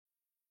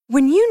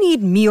When you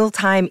need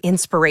mealtime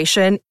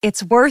inspiration,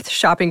 it's worth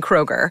shopping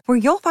Kroger, where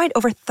you'll find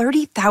over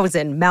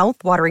 30,000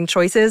 mouth-watering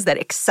choices that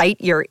excite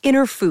your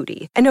inner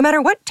foodie. And no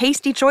matter what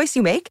tasty choice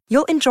you make,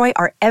 you'll enjoy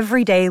our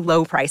everyday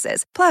low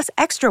prices, plus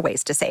extra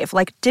ways to save,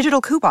 like digital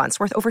coupons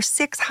worth over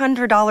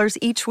 $600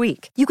 each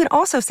week. You can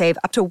also save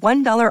up to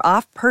 $1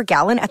 off per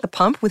gallon at the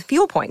pump with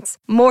fuel points.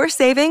 More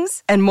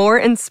savings and more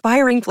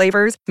inspiring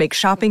flavors make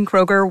shopping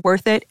Kroger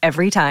worth it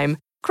every time.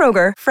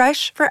 Kroger,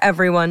 fresh for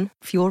everyone.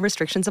 Fuel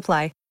restrictions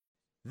apply.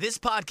 This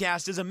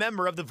podcast is a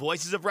member of the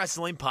Voices of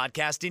Wrestling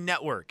Podcasting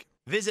Network.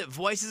 Visit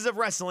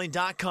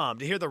voicesofwrestling.com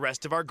to hear the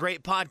rest of our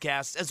great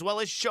podcasts, as well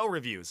as show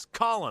reviews,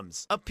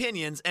 columns,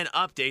 opinions, and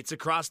updates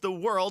across the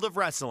world of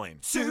wrestling.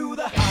 To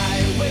the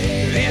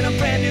highway in a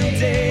brand new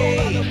day.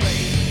 Over the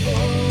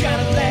rainbow,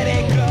 gotta let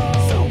it go.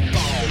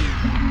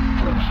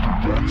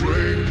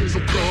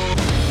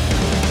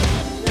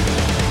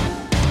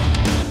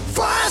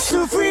 Fast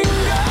to finger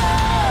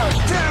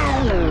down.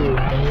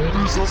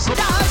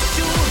 Stars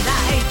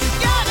tonight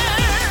together.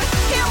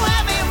 Here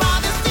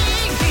everyone is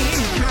singing.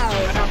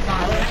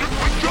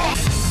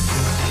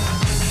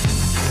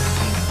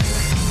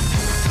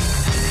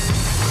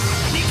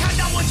 Ni看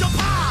到我就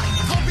怕，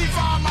头皮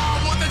发麻，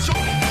我的手。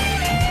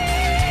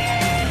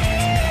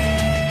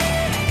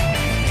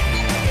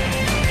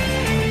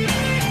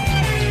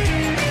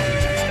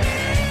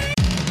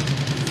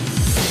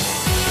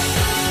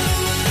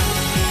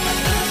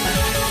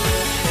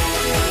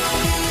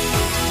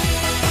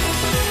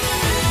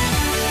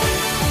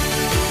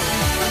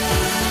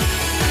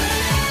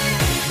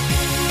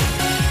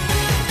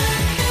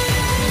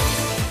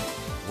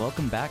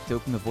Welcome back to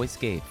Open the Voice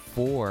Gate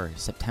for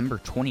September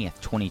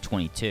 20th,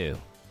 2022.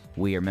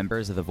 We are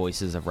members of the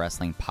Voices of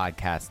Wrestling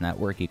Podcast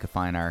Network. You can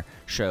find our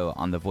show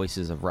on the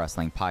Voices of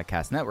Wrestling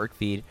Podcast Network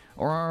feed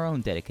or our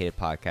own dedicated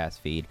podcast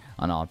feed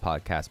on all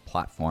podcast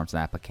platforms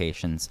and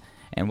applications.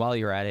 And while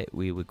you're at it,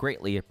 we would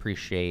greatly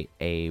appreciate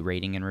a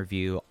rating and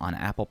review on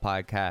Apple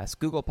Podcasts,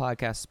 Google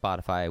Podcasts,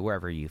 Spotify,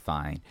 wherever you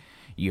find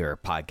your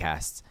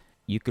podcasts.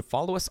 You could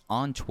follow us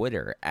on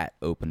Twitter at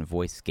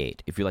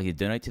OpenVoiceGate. If you'd like to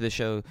donate to the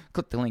show,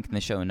 click the link in the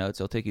show notes.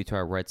 It'll take you to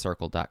our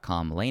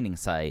redcircle.com landing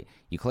site.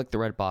 You click the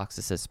red box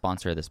that says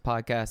sponsor this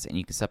podcast, and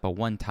you can set up a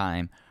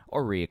one-time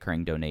or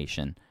reoccurring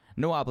donation.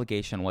 No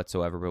obligation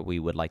whatsoever, but we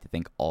would like to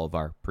thank all of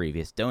our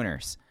previous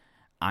donors.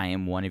 I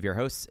am one of your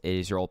hosts. It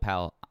is your old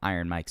pal,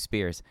 Iron Mike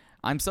Spears.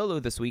 I'm solo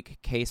this week.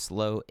 Case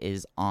Lowe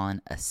is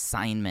on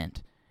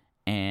assignment.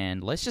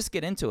 And let's just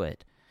get into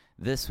it.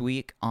 This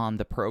week on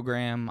the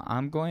program,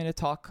 I'm going to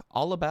talk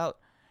all about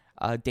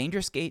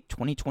Dangerous Gate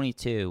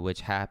 2022,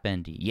 which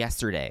happened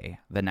yesterday,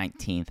 the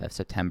 19th of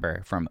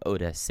September, from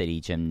Ota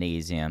City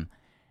Gymnasium.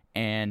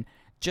 And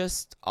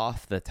just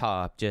off the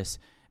top, just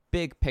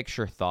big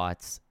picture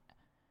thoughts.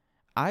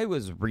 I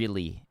was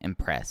really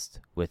impressed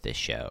with this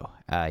show.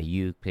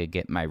 You could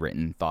get my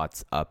written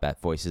thoughts up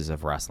at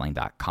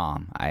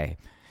voicesofwrestling.com. I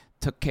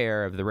took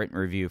care of the written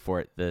review for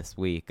it this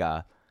week.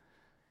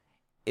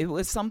 It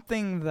was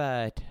something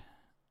that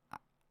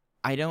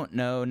I don't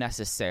know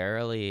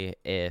necessarily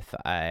if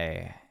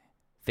I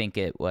think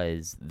it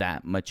was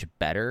that much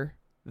better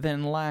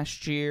than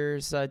last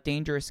year's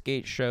Dangerous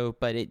Gate show,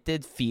 but it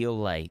did feel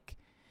like,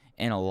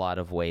 in a lot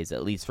of ways,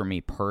 at least for me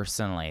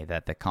personally,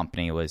 that the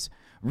company was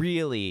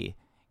really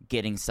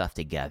getting stuff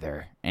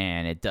together.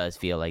 And it does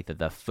feel like that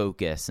the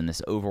focus and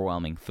this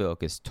overwhelming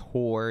focus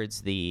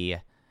towards the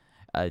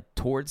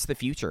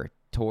future,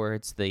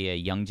 towards the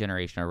young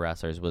generation of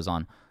wrestlers was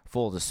on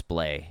full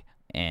display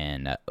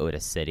in Ota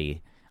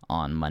City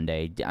on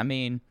Monday. I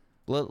mean,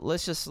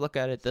 let's just look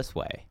at it this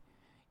way.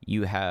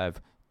 You have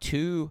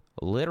two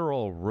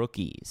literal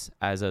rookies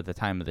as of the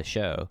time of the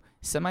show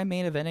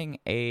semi-main eventing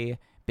a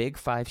Big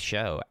Five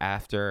show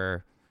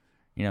after,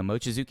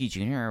 Mochizuki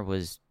Jr.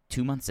 was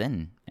 2 months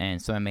in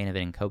and semi-main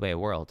eventing Kobe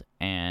World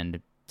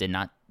and did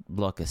not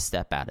look a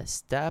step out of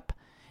step.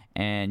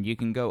 And you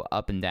can go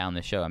up and down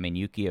the show. I mean,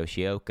 Yuki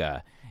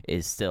Yoshioka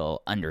is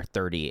still under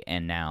 30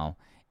 and now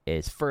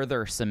is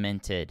further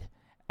cemented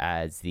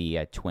as the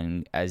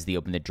Open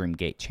the Dream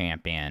Gate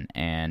champion.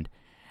 And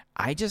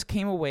I just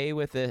came away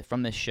with it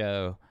from the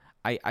show.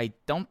 I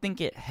don't think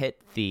it hit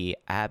the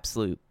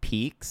absolute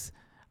peaks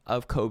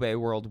of Kobe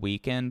World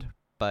Weekend,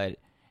 but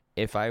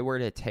if I were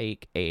to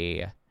take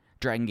a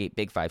Dragon Gate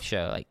Big Five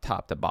show, like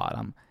top to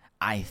bottom,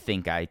 I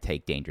think I'd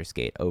take Dangerous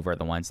Gate over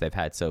the ones they've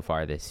had so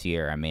far this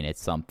year. I mean,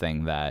 it's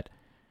something that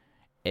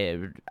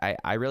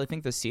I really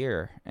think this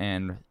year,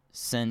 and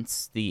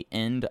since the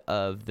end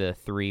of the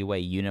three-way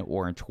unit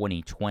war in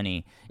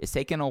 2020, it's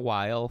taken a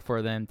while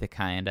for them to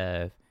kind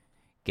of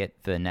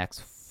get the next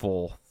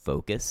full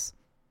focus,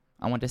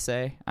 I want to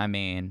say. I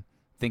mean,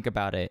 think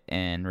about it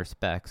in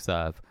respects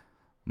of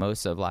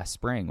most of last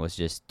spring was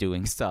just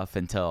doing stuff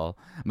until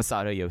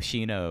Masato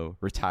Yoshino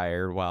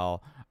retired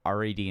while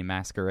RED and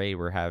Masquerade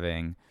were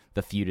having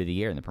the feud of the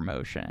year in the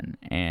promotion.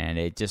 And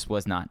it just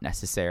was not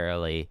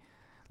necessarily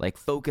like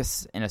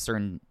focus in a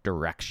certain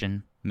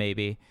direction,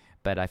 maybe.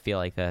 but I feel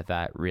like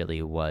that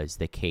really was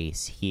the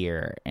case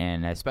here.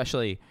 And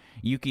especially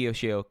Yuki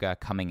Yoshioka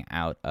coming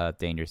out of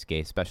Dangerous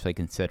Gate, especially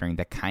considering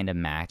the kind of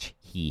match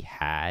he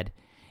had,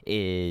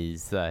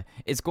 is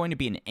it's going to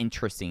be an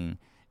interesting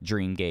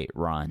Dreamgate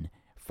run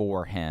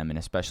for him, and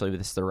especially with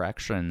this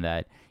direction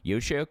that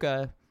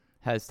Yoshioka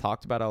has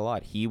talked about a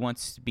lot. He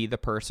wants to be the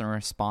person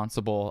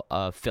responsible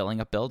of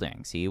filling up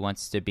buildings. He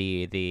wants to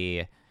be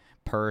the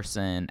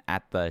person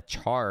at the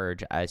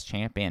charge as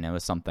champion. It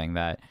was something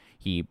that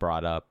he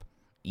brought up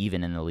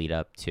even in the lead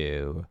up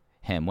to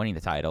him winning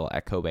the title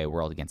at Kobe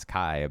World against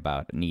Kai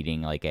about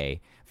needing like a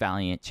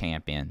valiant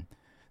champion.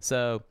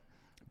 So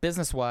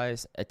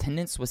business-wise,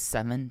 attendance was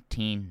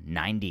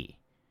 1790,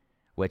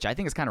 which I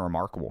think is kind of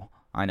remarkable.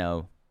 I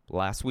know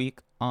last week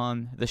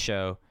on the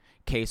show,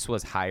 Case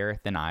was higher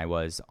than I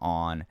was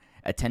on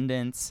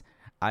attendance.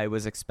 I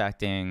was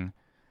expecting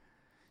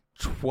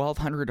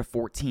 1,200 to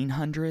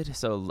 1,400,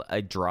 so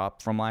a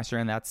drop from last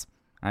year, and that's,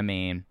 I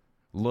mean,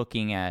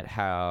 looking at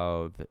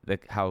how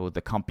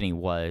the company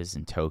was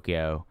in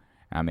Tokyo,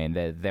 I mean,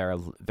 they're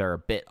a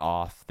bit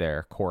off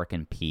their cork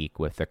and peak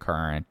with the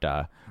current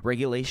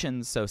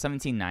regulations. So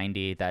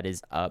 1790, that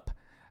is up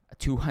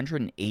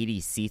 280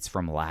 seats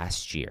from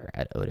last year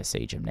at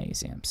Odyssey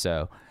Gymnasium.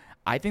 So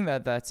I think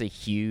that's a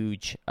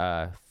huge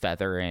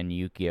feather in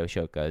Yuki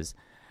Yoshioka's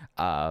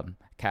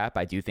cap.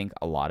 I do think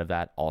a lot of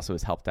that also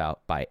is helped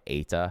out by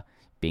Eita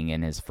being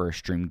in his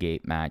first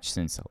Dreamgate match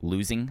since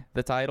losing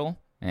the title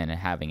and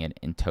having it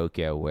in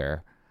Tokyo,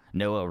 where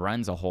Noah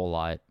runs a whole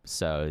lot,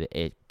 so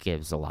it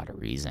gives a lot of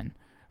reason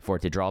for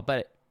it to draw.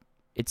 But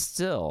it's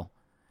still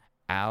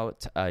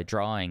out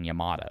drawing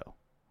Yamato,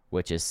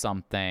 which is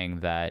something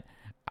that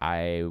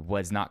I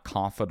was not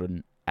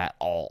confident at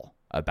all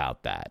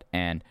about that.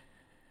 And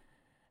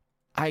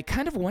I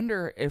kind of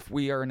wonder if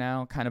we are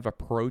now kind of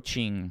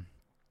approaching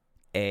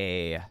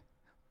a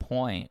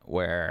point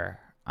where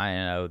I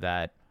know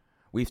that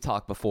we've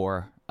talked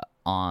before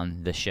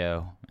on the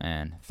show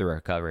and through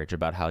our coverage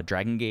about how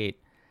Dragon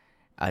Gate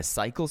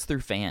cycles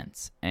through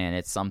fans, and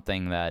it's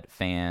something that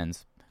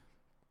fans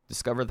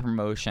discover the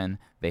promotion,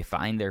 they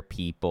find their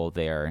people,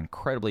 they are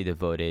incredibly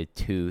devoted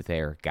to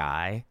their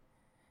guy,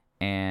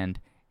 and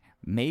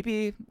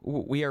maybe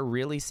we are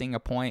really seeing a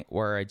point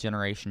where a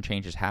generation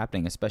change is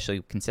happening,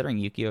 especially considering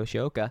Yuki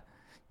Yoshioka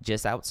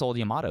just outsold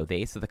Yamato,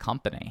 the ace of the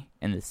company,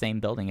 in the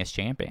same building as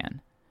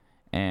champion.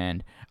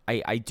 And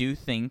I do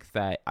think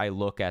that I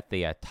look at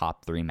the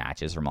top three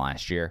matches from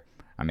last year.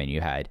 I mean,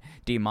 you had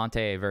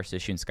Diamante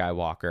versus Shun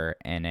Skywalker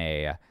in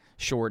a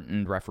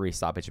shortened referee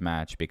stoppage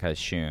match because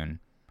Shun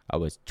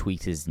was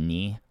tweaked his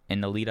knee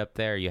in the lead up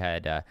there. You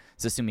had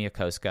Susumu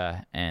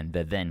Yokosuka and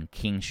the then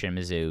King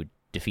Shimizu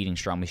defeating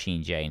Strong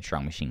Machine J and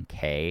Strong Machine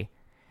K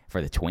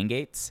for the Twin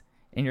Gates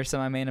in your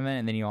semi-main event.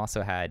 And then you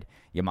also had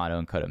Yamato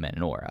and Kota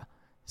Minoura.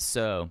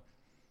 So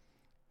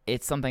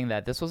it's something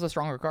that this was a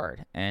stronger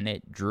card, and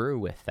it drew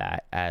with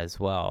that as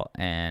well.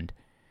 And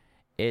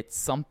it's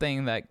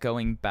something that,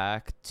 going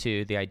back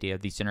to the idea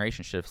of these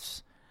generation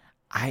shifts,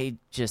 I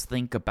just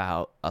think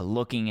about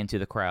looking into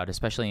the crowd,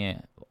 especially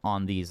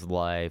on these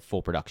live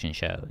full production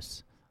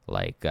shows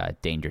like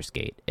Dangerous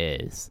Gate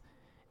is.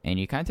 And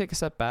you kind of take a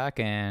step back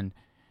and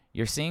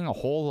you're seeing a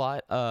whole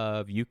lot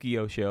of Yuki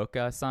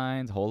Yoshioka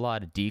signs, a whole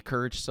lot of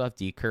D-Courage stuff.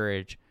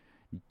 D-Courage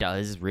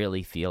does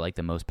really feel like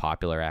the most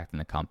popular act in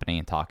the company,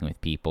 and talking with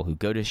people who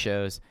go to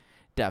shows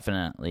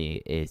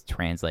definitely is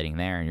translating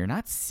there. And you're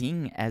not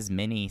seeing as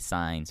many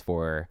signs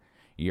for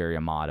your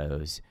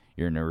Yamatos,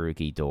 your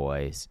Naruki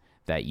Dois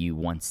that you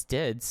once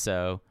did.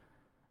 So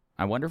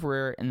I wonder if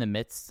we're in the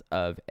midst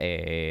of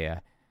a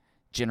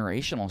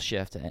generational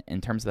shift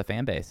in terms of the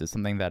fan base. It's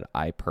something that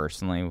I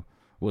personally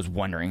was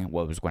wondering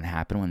what was going to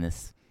happen when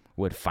this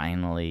would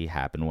finally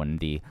happen, when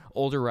the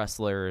older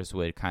wrestlers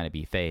would kind of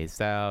be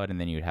phased out and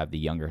then you'd have the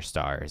younger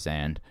stars,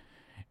 and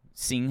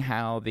seeing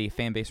how the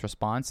fan base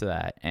responds to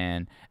that.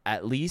 And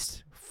at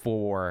least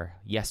for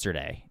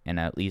yesterday and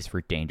at least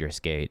for Dangerous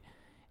Gate,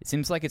 it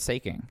seems like it's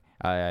taking.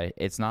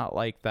 It's not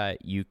like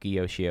that Yuki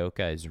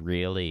Yoshioka is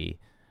really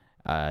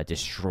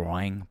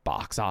destroying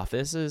box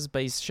offices,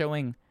 but he's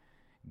showing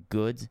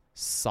good,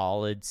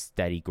 solid,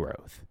 steady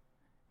growth.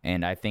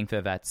 And I think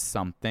that that's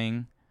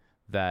something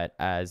that,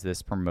 as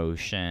this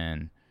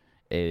promotion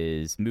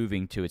is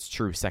moving to its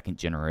true second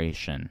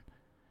generation,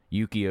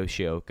 Yuki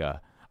Yoshioka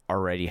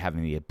already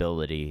having the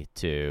ability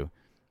to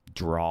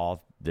draw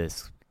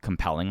this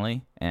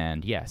compellingly,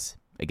 and yes,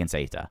 against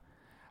Eita,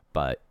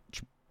 but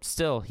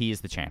still he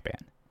is the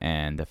champion.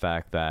 And the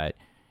fact that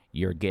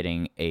you're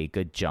getting a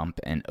good jump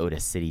in Ota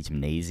City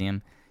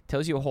Gymnasium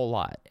tells you a whole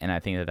lot, and I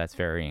think that that's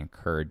very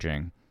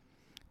encouraging.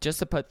 Just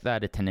to put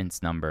that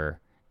attendance number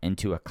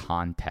into a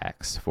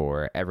context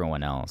for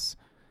everyone else,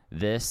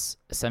 this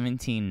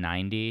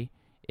 1790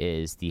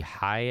 is the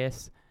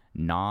highest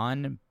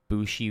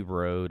non-Bushi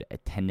Road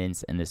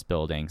attendance in this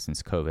building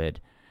since COVID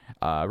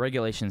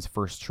regulations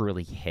first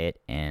truly hit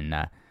in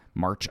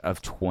March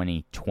of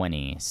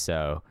 2020.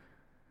 So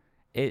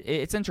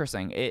it's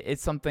interesting.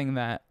 It's something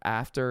that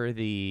after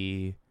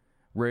the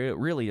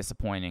really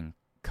disappointing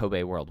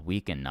Kobe World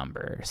Weekend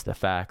numbers. The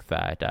fact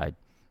that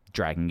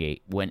Dragon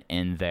Gate went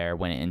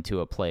into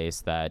a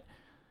place that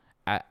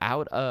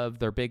out of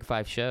their big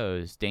 5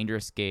 shows,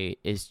 Dangerous Gate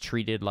is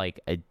treated like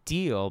a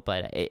deal,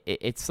 but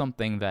it's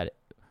something that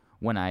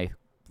when I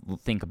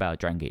think about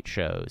Dragon Gate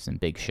shows and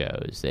big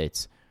shows,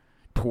 it's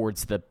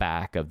towards the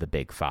back of the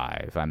big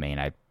 5. I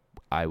mean,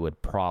 I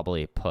would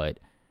probably put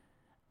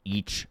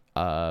each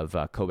of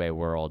Kobe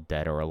World,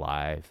 Dead or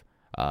Alive,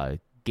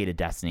 Gate of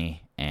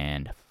Destiny,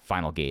 and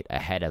Final Gate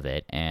ahead of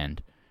it,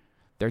 and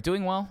they're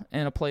doing well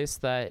in a place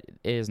that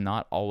is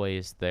not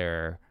always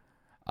their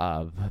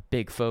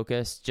big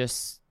focus.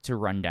 Just to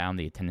run down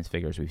the attendance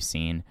figures we've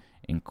seen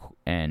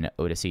in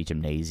Odyssey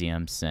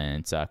Gymnasium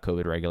since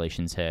COVID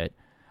regulations hit.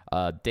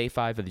 Day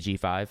 5 of the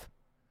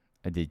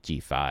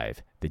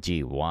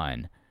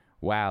G1.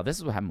 Wow, this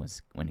is what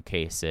happens when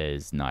Case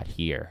is not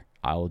here.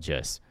 I'll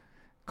just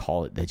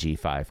call it the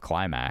G5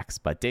 Climax.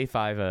 But day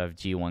 5 of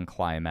G1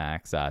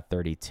 Climax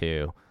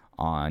 32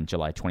 on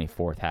July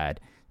 24th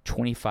had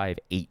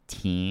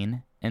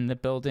 2518 in the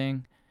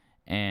building.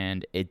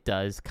 And it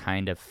does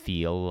kind of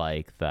feel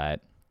like that's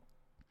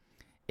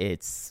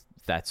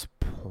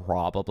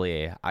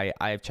probably,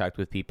 I've checked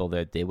with people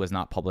that it was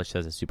not published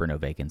as a super no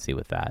vacancy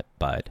with that,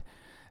 but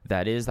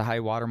that is the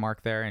high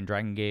watermark there in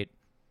Dragon Gate.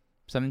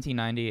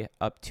 1790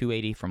 up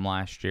 280 from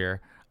last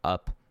year,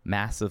 up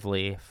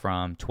massively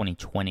from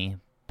 2020,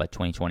 but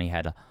 2020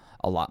 had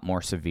a lot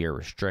more severe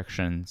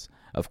restrictions.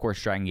 Of course,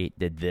 Dragon Gate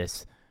did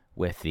this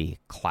with the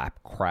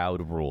clap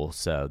crowd rule,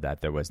 so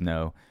that there was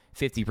no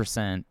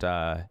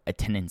 50%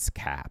 attendance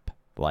cap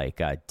like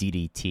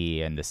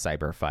DDT and the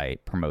Cyber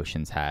Fight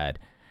promotions had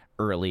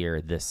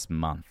earlier this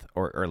month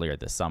or earlier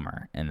this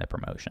summer in the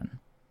promotion.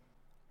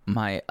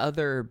 My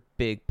other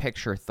big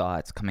picture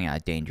thoughts coming out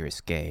of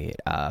Dangerous Gate,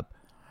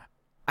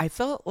 I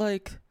felt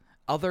like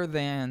other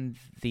than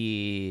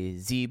the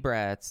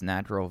Z-Brats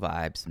Natural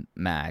Vibes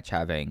match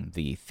having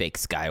the fake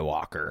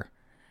Skywalker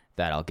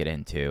that I'll get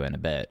into in a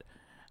bit,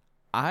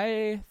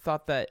 I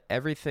thought that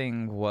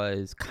everything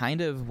was kind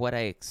of what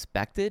I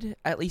expected,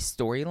 at least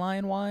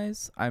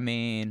storyline-wise. I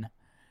mean,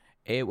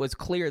 it was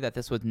clear that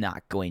this was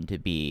not going to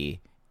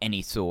be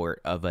any sort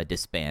of a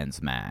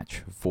disbands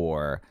match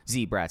for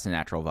Z-Brats and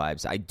Natural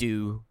Vibes. I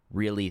do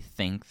really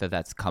think that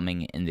that's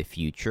coming in the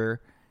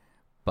future,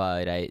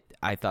 but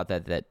I thought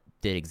that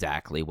did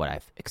exactly what I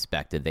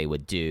expected they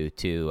would do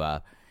to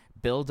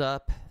build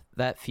up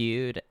that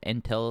feud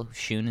until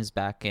Shun is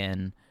back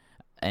in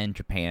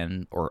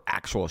Japan, or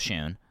actual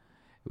Shun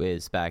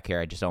is back here.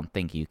 I just don't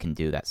think you can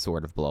do that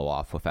sort of blow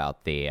off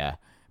without the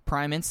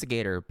Prime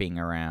Instigator being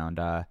around.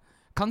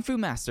 Kung Fu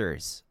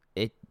Masters,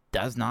 it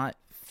does not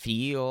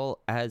feel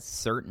as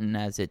certain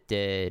as it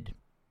did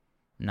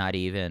not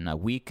even a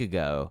week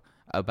ago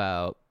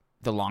about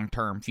the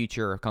long-term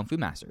future of Kung Fu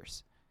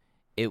Masters.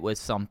 It was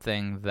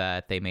something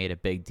that they made a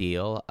big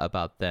deal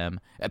about them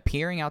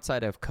appearing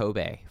outside of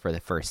Kobe for the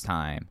first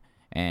time.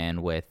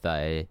 And with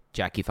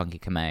Jackie Funky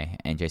Kamei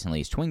and Jason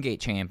Lee's Twin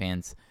Gate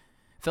champions,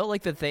 felt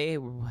like that they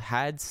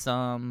had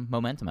some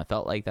momentum. I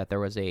felt like that there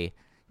was a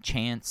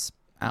chance,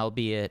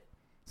 albeit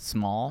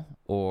small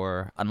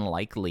or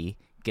unlikely,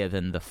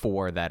 given the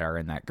 4 that are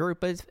in that group.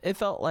 But it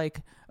felt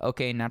like,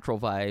 okay, Natural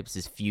Vibes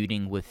is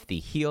feuding with the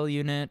heel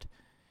unit.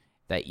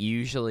 That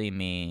usually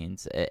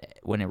means,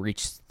 when it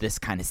reaches this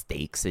kind of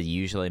stakes, it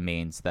usually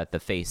means that the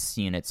face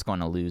unit's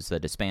going to lose the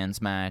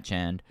disbands match,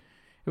 and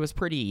it was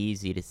pretty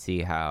easy to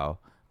see how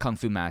Kung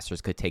Fu Masters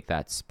could take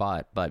that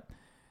spot, but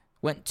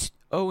went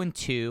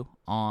 0-2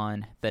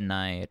 on the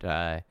night.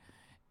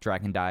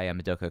 Dragon Dai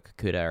and Madoka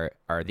Kakuta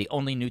are the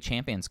only new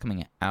champions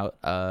coming out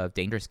of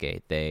Dangerous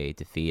Gate. They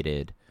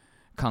defeated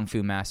Kung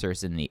Fu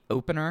Masters in the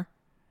opener,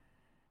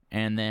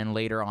 and then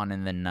later on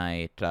in the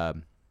night,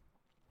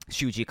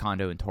 Shuji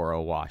Kondo and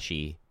Toru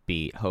Washi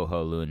beat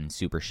Ho-Ho Lun and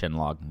Super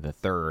Shinlong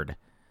III.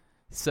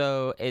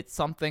 So it's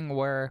something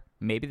where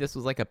maybe this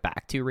was like a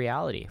back to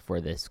reality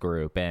for this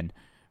group, and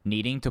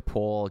needing to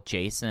pull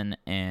Jason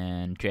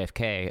and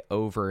JFK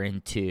over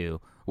into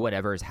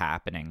whatever's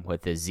happening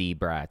with the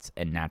Z-Brats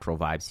and Natural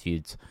Vibes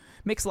feuds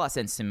makes a lot of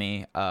sense to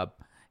me.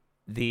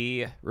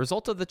 The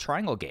result of the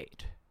Triangle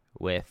Gate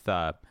with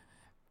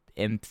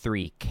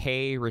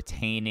M3K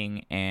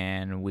retaining,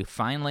 and we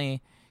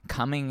finally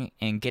coming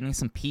and getting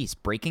some peace,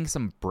 breaking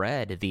some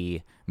bread,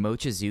 the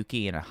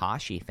Mochizuki and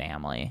Ahashi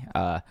family.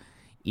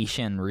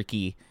 Ishin and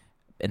Riki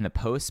in the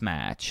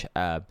post-match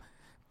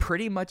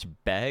pretty much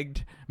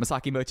begged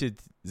Masaki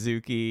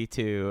Mochizuki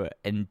to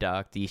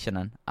induct Ishin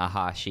and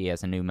Ahashi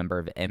as a new member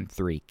of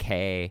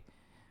M3K.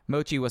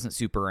 Mochi wasn't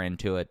super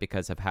into it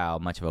because of how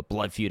much of a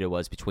blood feud it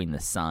was between the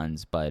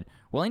sons, but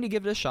willing to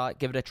give it a shot,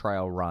 give it a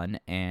trial run,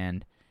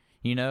 and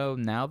you know,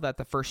 now that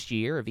the first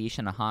year of Ishin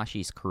and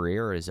Ahashi's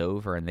career is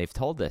over and they've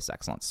told this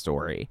excellent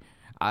story,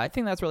 I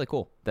think that's really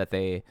cool that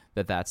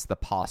that's the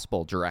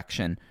possible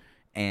direction.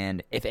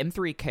 And if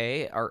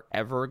M3K are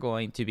ever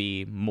going to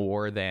be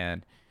more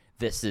than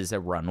this is a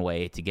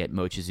runway to get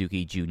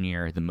Mochizuki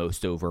Jr. the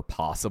most over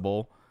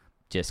possible,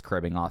 just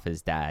cribbing off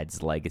his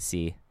dad's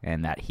legacy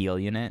and that heel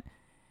unit,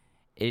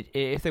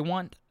 if they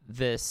want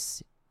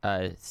this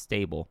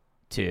stable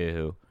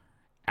to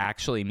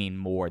actually mean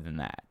more than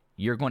that.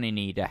 You're going to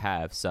need to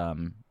have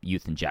some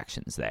youth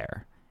injections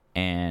there.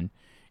 And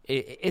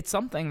it's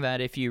something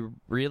that if you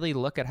really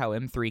look at how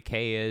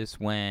M3K is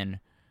when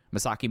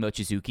Masaki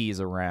Mochizuki is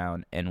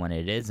around and when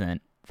it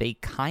isn't, they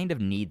kind of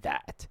need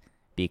that.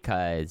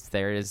 Because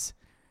there's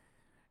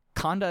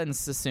Kanda and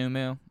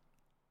Susumu,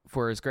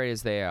 for as great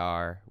as they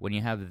are, when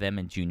you have them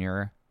and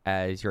Junior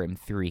as your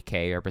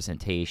M3K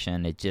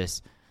representation, it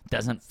just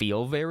doesn't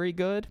feel very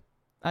good,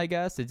 I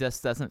guess. It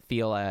just doesn't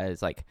feel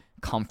as, like,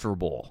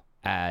 comfortable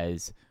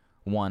as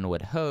one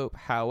would hope.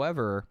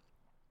 However,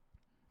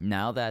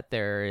 now that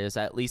there is,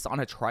 at least on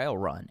a trial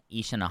run,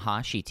 Ishin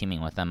Nahashi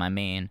teaming with them, I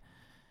mean,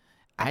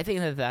 I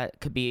think that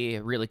could be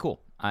really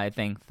cool. I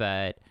think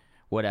that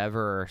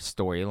whatever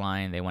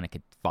storyline they want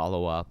to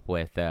follow up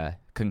with the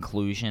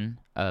conclusion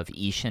of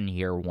Ishin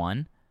Year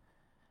 1,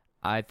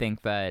 I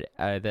think that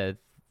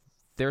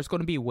there's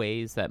going to be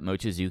ways that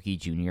Mochizuki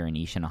Jr. and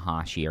Ishin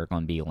Nahashi are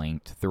going to be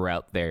linked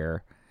throughout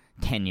their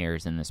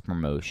tenures in this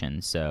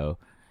promotion. So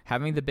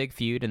having the big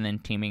feud and then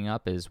teaming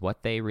up is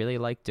what they really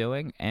like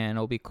doing, and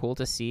it'll be cool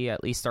to see,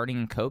 at least starting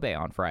in Kobe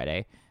on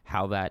Friday,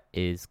 how that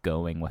is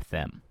going with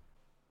them.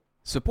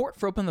 Support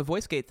for Open the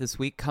Voice Gate this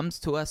week comes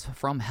to us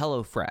from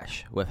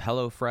HelloFresh. With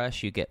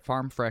HelloFresh, you get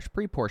farm-fresh,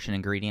 pre-portioned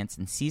ingredients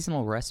and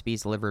seasonal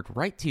recipes delivered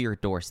right to your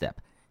doorstep.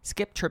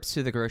 Skip trips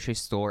to the grocery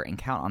store and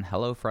count on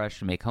HelloFresh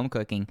to make home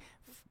cooking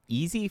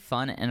easy,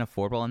 fun, and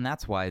affordable, and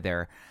that's why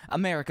they're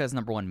America's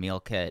 #1 meal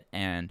kit.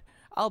 And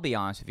I'll be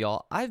honest with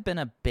y'all, I've been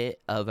a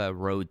bit of a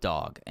road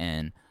dog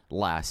in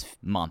last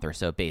month or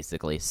so,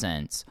 basically,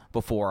 since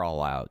before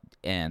All Out.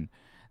 And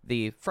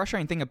the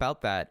frustrating thing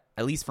about that,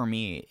 at least for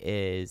me,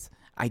 is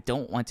I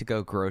don't want to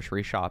go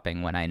grocery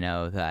shopping when I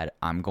know that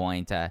I'm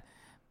going to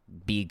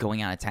be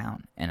going out of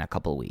town in a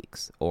couple of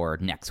weeks or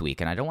next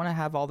week. And I don't want to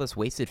have all this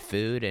wasted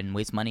food and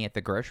waste money at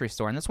the grocery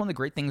store. And that's one of the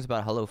great things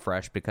about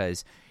HelloFresh,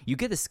 because you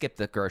get to skip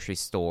the grocery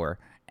store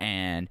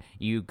and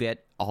you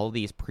get all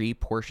these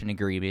pre-portioned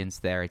ingredients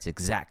there. It's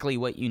exactly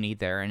what you need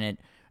there.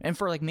 And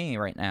for like me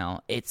right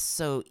now, it's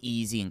so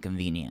easy and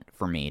convenient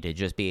for me to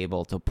just be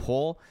able to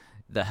pull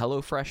the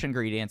HelloFresh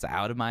ingredients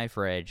out of my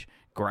fridge,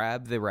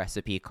 grab the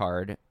recipe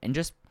card, and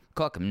just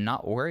cook. I'm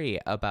not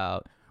worry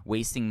about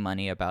wasting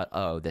money about,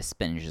 oh, this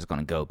spinach is going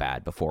to go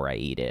bad before I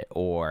eat it,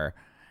 or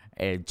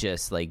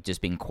just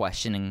being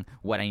questioning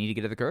what I need to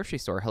get at the grocery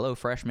store.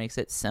 HelloFresh makes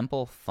it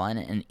simple, fun,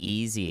 and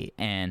easy.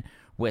 And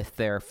with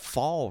their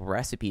fall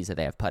recipes that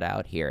they have put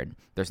out here,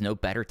 there's no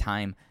better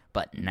time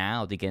but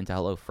now to get into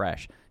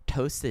HelloFresh.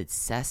 Toasted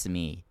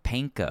sesame,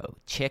 panko,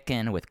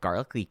 chicken with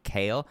garlicky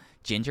kale,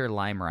 ginger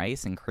lime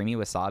rice, and creamy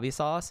wasabi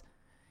sauce.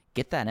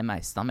 Get that in my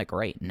stomach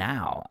right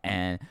now.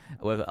 And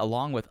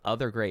along with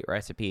other great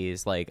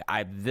recipes,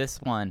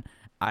 this one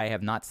I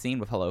have not seen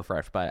with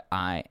HelloFresh, but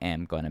I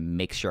am going to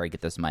make sure I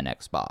get this in my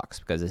next box,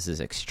 because this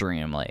is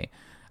extremely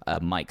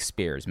Mike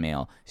Spears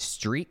meal.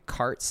 Street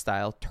cart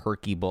style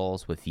turkey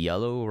bowls with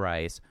yellow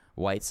rice,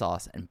 white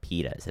sauce, and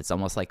pitas. It's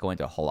almost like going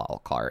to a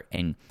halal cart,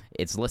 and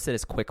it's listed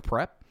as quick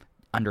prep,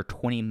 under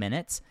 20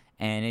 minutes,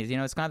 and it's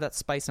going to have that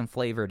spice and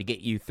flavor to get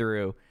you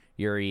through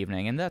your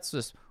evening. And that's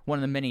just one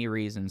of the many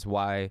reasons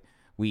why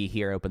we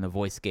here Open the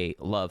Voice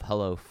Gate love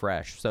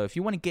HelloFresh. So if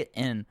you want to get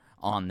in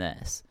on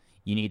this,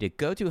 you need to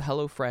go to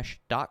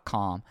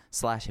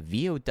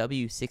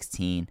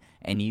HelloFresh.com/VOW16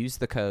 and use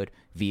the code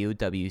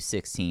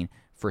VOW16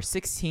 for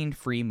 16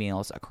 free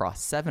meals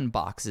across 7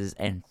 boxes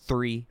and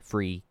 3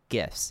 free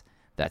gifts.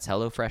 That's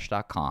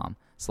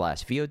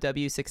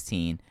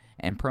HelloFresh.com/VOW16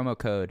 and promo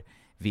code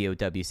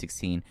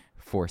VOW16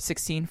 for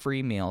 16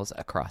 free meals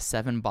across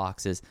 7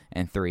 boxes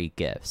and 3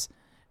 gifts.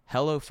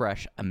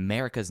 HelloFresh,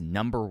 America's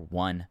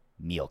 #1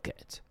 meal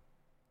kit.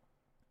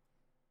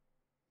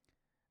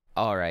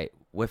 All right,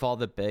 with all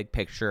the big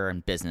picture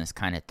and business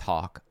kind of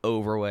talk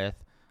over with,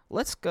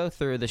 let's go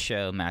through the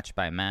show match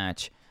by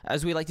match.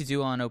 As we like to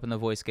do on Open the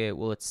Voice Gate,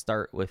 well, let's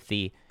start with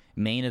the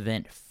main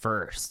event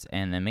first.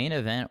 And the main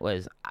event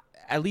was,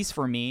 at least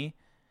for me,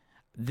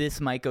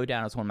 this might go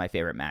down as one of my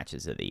favorite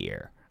matches of the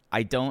year.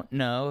 I don't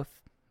know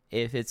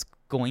if it's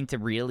going to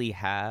really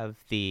have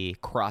the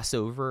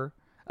crossover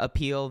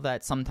appeal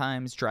that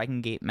sometimes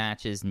Dragon Gate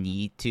matches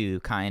need to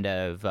kind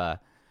of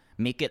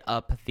make it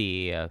up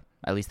the,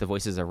 at least the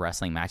Voices of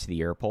Wrestling Match of the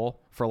Year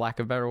poll, for lack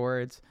of better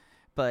words.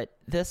 But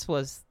this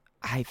was,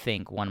 I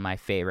think, one of my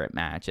favorite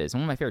matches,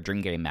 one of my favorite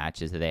Dragon Gate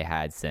matches that they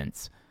had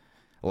since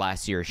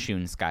last year's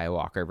Shun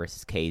Skywalker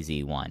versus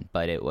KZ1.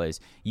 But it was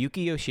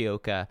Yuki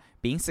Yoshioka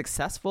being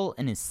successful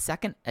in his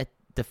second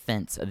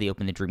defense of the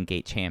Open the Dream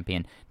Gate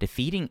champion,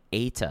 defeating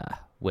Eita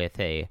with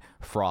a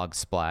frog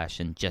splash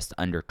in just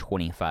under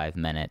 25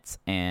 minutes.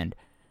 And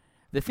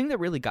the thing that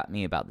really got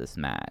me about this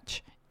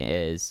match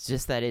is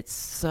just that it's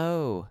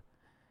so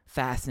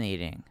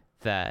fascinating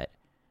that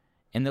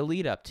in the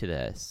lead up to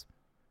this,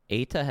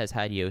 Eita has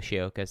had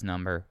Yoshioka's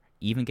number,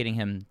 even getting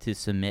him to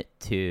submit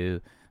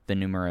to the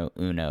numero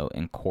uno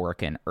in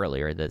Korakuen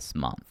earlier this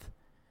month.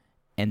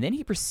 And then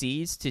he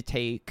proceeds to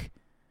take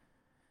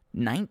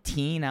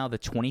 19 out of the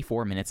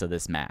 24 minutes of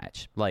this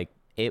match.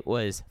 it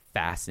was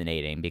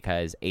fascinating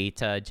because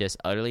Eita just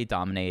utterly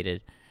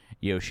dominated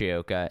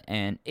Yoshioka,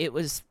 and it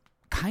was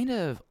kind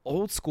of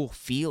old school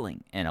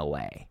feeling in a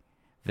way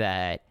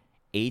that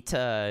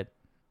Eita,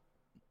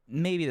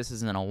 maybe this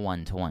isn't a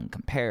one-to-one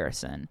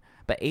comparison,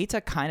 but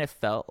Eita kind of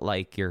felt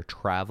like your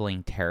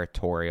traveling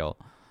territorial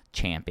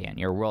champion,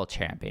 your world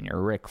champion,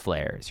 your Ric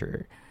Flairs,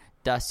 your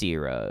Dusty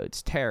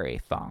Rhodes, Terry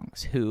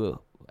Funks,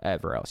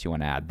 whoever else you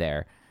want to add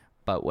there.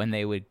 But when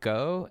they would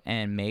go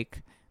and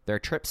make their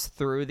trips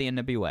through the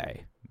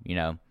NWA, you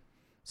know,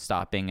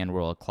 stopping in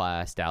World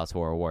Class, Dallas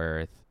Fort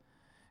Worth,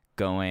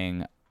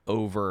 going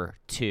over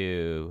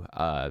to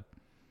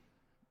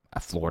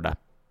Florida.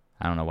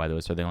 I don't know why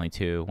those are the only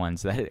two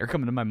ones that are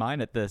coming to my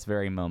mind at this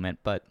very moment,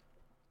 but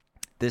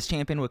this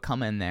champion would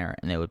come in there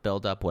and they would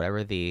build up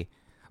whatever the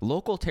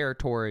local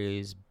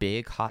territory's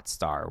big hot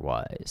star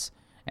was,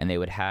 and they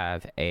would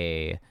have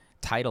a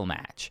title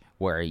match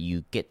where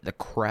you get the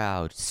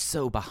crowd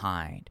so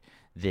behind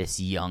this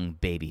young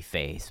baby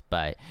face,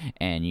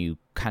 and you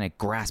kind of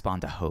grasp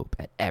onto hope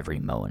at every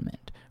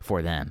moment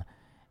for them.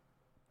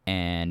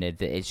 And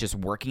it's just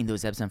working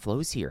those ebbs and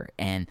flows here.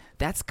 And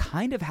that's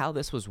kind of how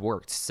this was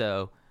worked.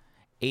 So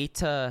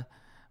Eita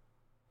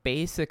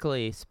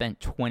basically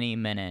spent 20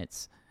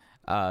 minutes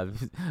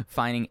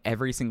finding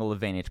every single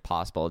advantage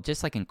possible.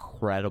 Just like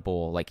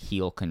incredible like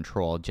heel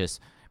control. Just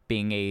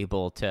being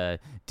able to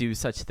do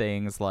such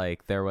things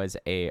like there was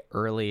a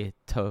early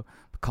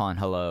Con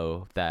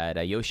Hello that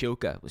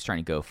Yoshioka was trying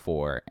to go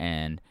for.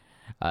 And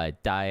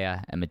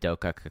Daya and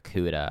Madoka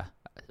Kakuta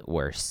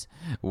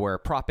were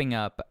propping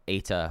up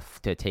Eita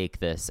to take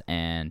this,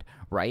 and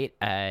right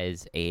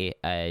as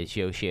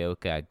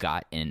Yoshioka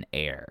got in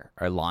air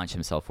or launched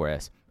himself for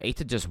this,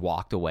 Eita just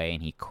walked away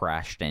and he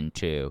crashed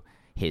into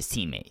his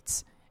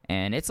teammates.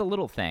 And it's a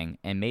little thing,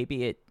 and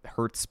maybe it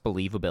hurts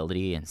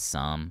believability in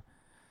some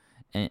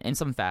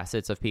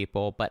facets of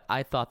people, but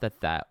I thought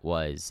that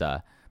was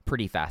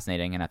pretty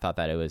fascinating, and I thought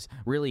that it was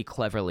really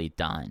cleverly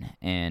done,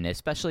 and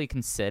especially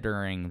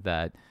considering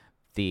that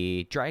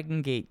the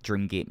Dragon Gate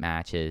Dream Gate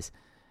matches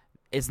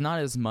is not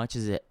as much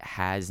as it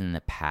has in the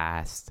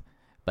past,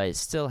 but it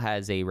still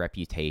has a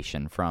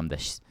reputation from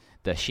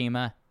the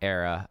Shima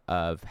era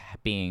of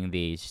being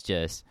these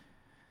just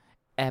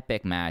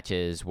epic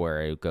matches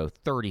where it would go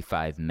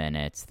 35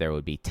 minutes. There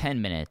would be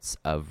 10 minutes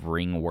of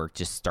ring work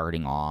just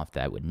starting off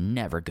that would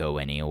never go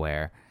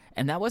anywhere.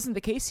 And that wasn't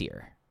the case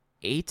here.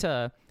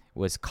 Eita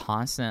was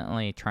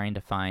constantly trying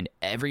to find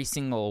every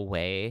single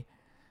way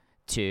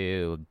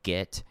to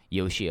get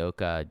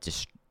Yoshioka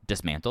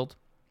dismantled,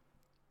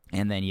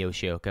 and then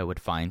Yoshioka would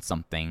find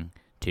something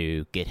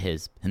to get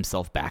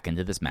himself back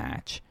into this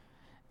match,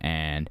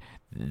 and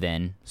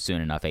then soon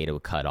enough Eita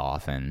would cut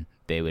off, and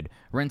they would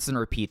rinse and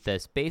repeat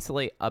this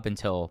basically up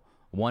until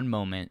one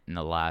moment in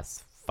the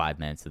last 5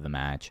 minutes of the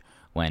match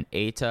when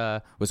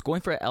Eita was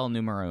going for El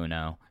Numero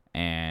Uno,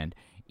 and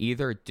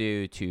either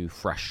due to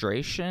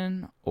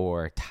frustration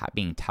or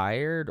being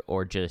tired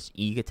or just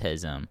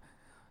egotism,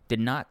 did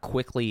not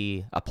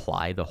quickly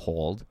apply the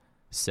hold.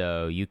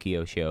 So Yuki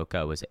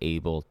Yoshioka was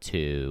able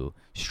to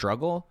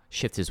struggle,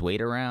 shift his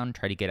weight around,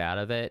 try to get out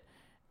of it,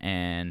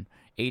 and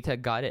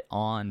Eita got it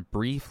on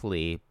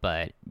briefly,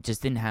 but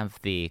just didn't have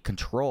the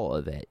control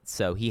of it.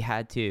 So he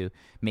had to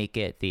make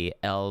it the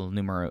El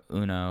Numero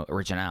Uno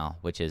Original,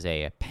 which is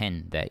a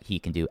pin that he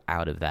can do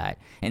out of that,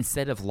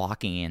 instead of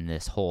locking in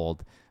this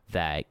hold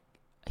that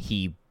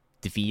he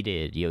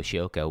defeated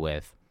Yoshioka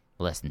with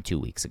less than 2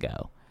 weeks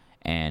ago.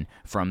 And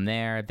from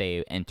there,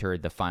 they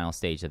entered the final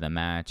stage of the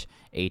match.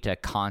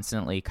 Eita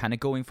constantly kind of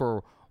going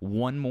for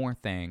one more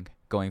thing,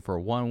 going for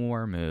one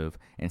more move.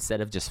 Instead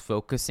of just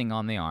focusing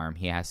on the arm,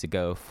 he has to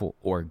go for,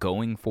 or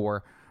going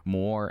for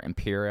more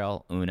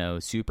Imperial Uno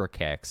super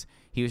kicks.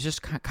 He was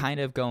just kind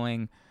of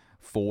going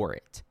for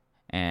it.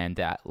 And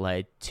that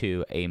led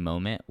to a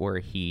moment where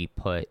he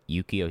put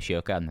Yuki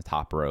Yoshioka on the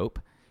top rope,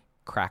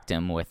 cracked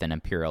him with an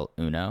Imperial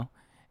Uno,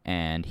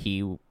 and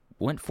he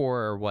went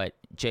for what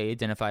Jay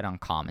identified on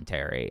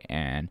commentary.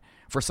 And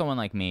for someone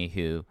like me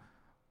who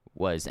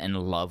was in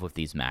love with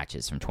these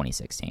matches from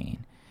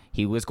 2016,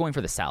 he was going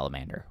for the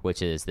Salamander,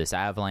 which is this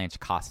Avalanche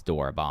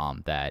Castador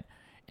bomb that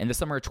in the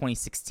summer of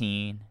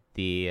 2016,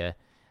 the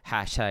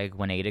hashtag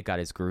when Eita got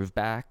his groove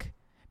back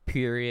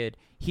period,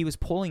 he was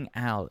pulling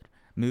out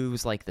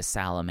moves like the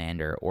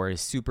Salamander or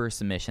his super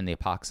submission, the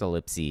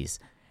Apocalypses.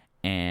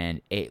 And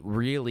it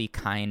really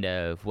kind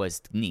of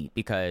was neat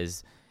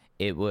because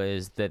it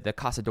was the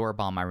Castador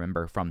bomb I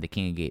remember from the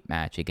King of Gate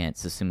match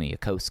against Susumu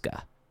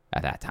Yokosuka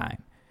at that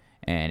time.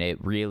 And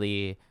it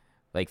really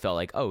felt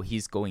like, oh,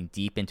 he's going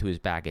deep into his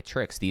bag of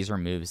tricks. These are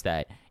moves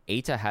that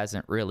Eita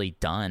hasn't really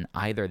done,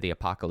 either the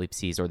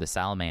Apocalypses or the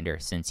Salamander,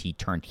 since he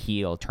turned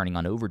heel, turning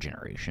on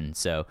Overgeneration.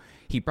 So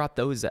he brought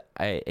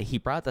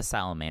the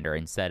Salamander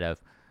instead of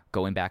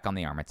going back on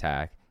the arm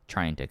attack,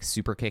 trying to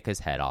super kick his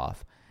head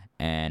off.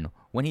 And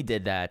when he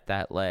did that,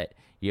 that let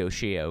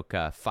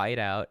Yoshioka fight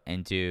out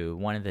and do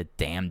one of the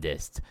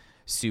damnedest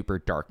super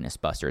darkness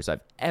busters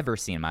I've ever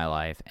seen in my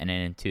life, and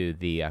into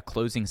the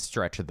closing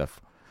stretch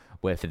of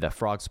with the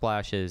frog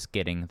splashes,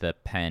 getting the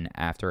pin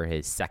after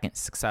his second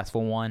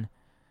successful one.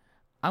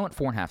 I went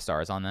 4.5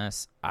 stars on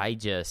this. I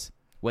just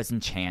was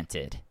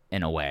enchanted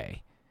in a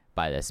way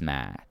by this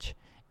match.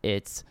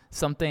 It's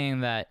something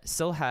that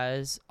still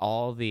has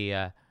all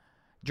the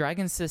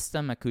Dragon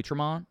System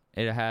accoutrement.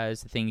 It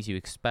has the things you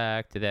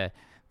expect. The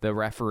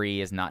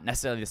referee is not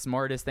necessarily the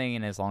smartest thing,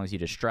 and as long as you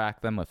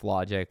distract them with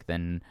logic,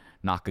 then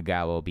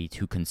Nakagawa will be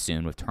too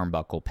consumed with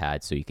turnbuckle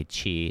pads so you could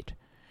cheat.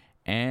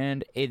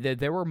 And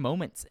there were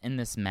moments in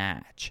this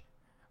match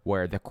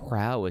where the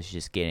crowd was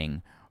just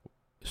getting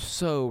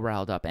so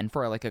riled up. And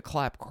for like a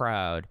clap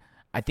crowd,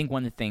 I think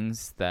one of the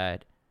things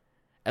that,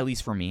 at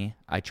least for me,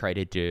 I try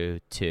to do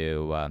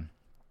to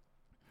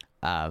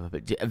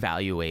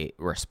evaluate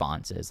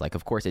responses. Like,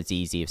 of course, it's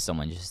easy if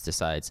someone just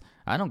decides,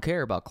 I don't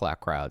care about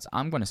clap crowds.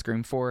 I'm going to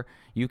scream for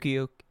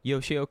Yuki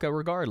Yoshioka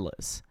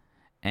regardless.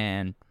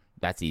 And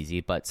that's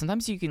easy. But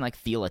sometimes you can like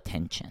feel a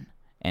tension.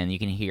 And you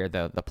can hear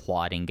the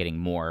plotting getting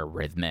more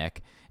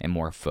rhythmic and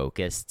more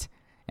focused.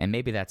 And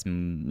maybe that's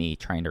me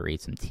trying to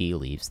read some tea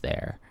leaves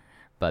there.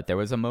 But there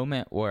was a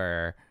moment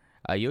where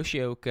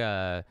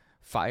Yoshioka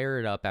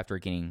fired up after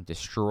getting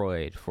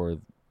destroyed for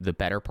the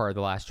better part of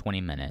the last 20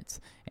 minutes.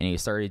 And he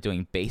started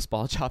doing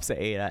baseball chops at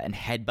Eita and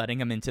headbutting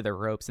him into the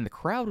ropes. And the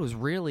crowd was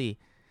really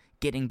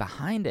getting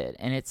behind it.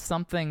 And it's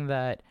something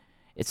that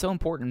it's so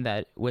important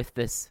that with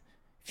this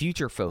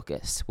future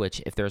focus,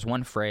 which if there's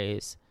one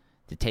phrase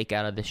to take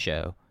out of the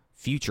show,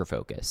 future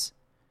focus,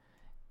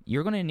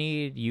 you're going to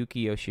need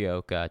Yuki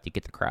Yoshioka to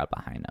get the crowd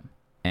behind him.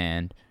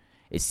 And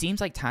it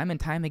seems like time and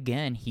time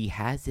again, he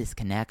has this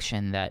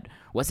connection that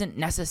wasn't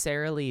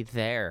necessarily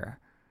there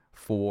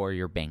for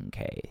your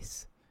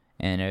Benkeis.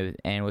 And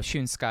with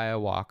Shun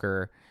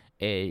Skywalker,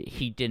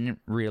 he didn't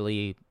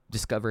really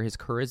discover his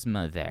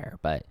charisma there.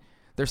 But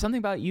there's something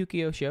about Yuki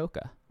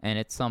Yoshioka, and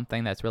it's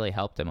something that's really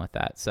helped him with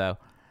that. So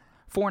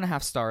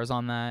 4.5 stars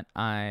on that.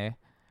 I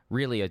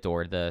really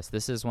adored this.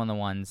 This is one of the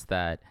ones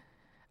that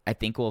I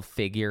think will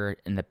figure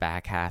in the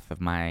back half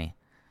of my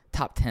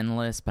top 10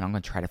 list, but I'm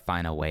going to try to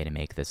find a way to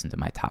make this into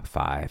my top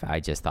 5. I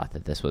just thought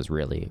that this was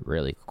really,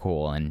 really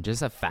cool and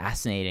just a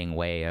fascinating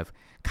way of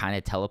kind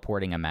of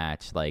teleporting a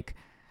match. Like,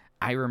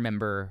 I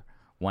remember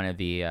one of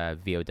the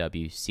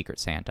VOW Secret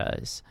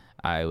Santas.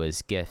 I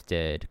was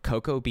gifted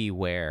Koko B.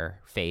 Ware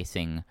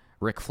facing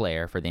Ric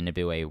Flair for the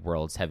NWA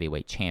World's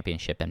Heavyweight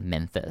Championship in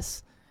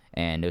Memphis.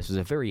 And this was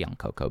a very young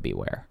Koko B.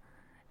 Ware.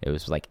 It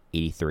was like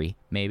 83,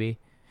 maybe.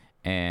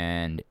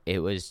 And it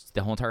was,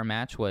 the whole entire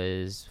match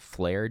was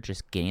Flair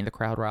just getting the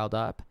crowd riled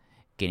up,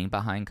 getting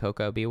behind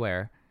Koko B.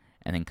 Ware,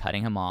 and then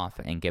cutting him off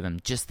and give him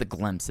just the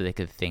glimpse so they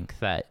could think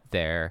that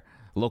their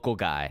local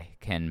guy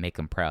can make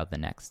them proud the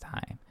next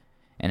time.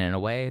 And in a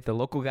way, the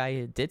local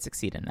guy did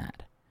succeed in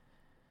that.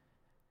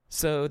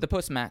 So the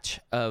post-match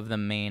of the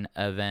main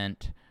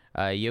event,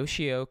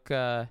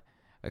 Yoshioka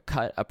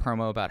cut a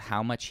promo about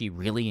how much he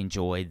really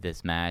enjoyed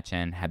this match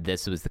and had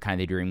this was the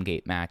kind of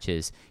Dreamgate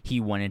matches he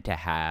wanted to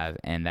have,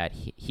 and that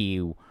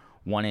he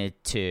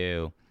wanted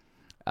to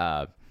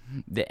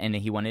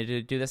he wanted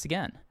to do this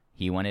again.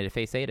 He wanted to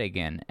face Eita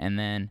again.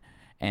 And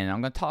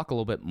I'm going to talk a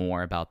little bit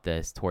more about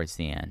this towards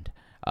the end.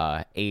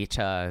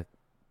 Eita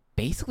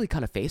basically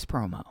cut a face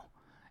promo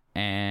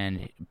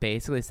and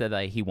basically said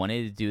that he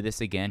wanted to do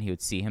this again. He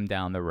would see him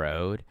down the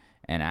road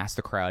and ask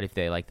the crowd if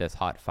they like this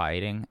hot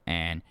fighting,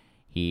 and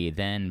he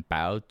then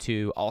bowed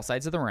to all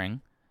sides of the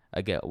ring.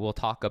 Again, we'll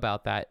talk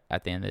about that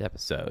at the end of the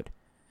episode,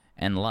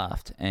 and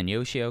left. And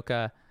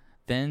Yoshioka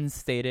then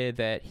stated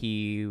that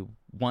he's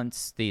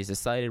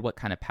decided what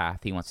kind of path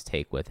he wants to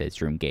take with his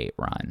Dreamgate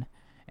run.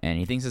 And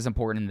he thinks it's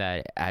important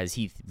that as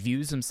he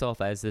views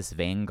himself as this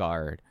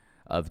vanguard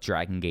of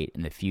Dragon Gate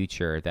in the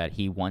future, that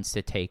he wants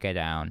to take it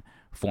down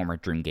former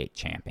Dreamgate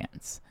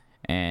champions.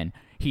 And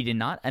he did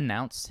not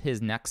announce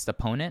his next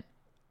opponent.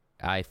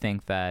 I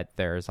think that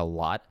there's a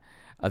lot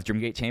of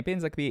Dreamgate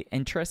champions that could be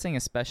interesting,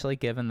 especially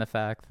given the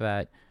fact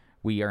that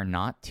we are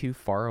not too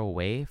far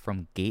away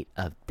from Gate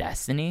of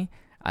Destiny.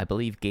 I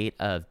believe Gate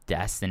of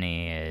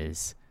Destiny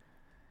is...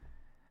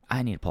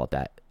 I need to pull up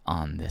that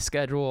on the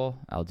schedule.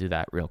 I'll do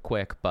that real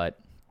quick, but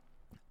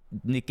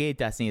Gate of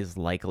Destiny is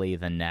likely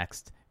the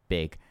next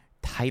big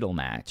title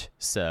match.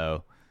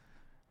 So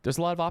there's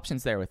a lot of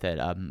options there with it.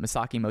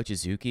 Masaki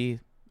Mochizuki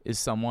is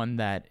someone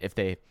that if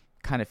they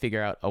kind of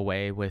figure out a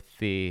way with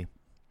the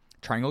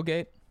Triangle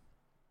Gate,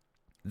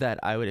 that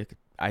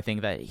I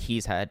think that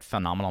he's had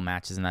phenomenal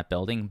matches in that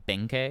building.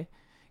 Benkei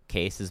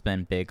Case has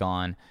been big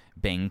on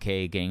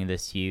Benkei getting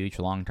this huge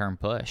long-term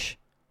push,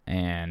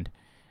 and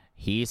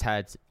he's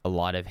had a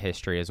lot of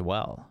history as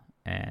well.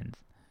 And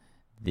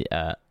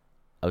the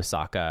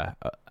Osaka,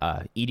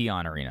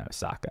 Edion Arena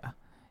Osaka,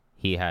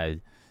 he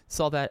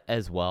saw that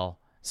as well.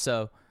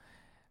 So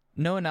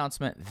no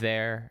announcement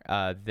there.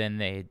 Then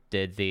they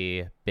did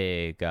the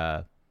big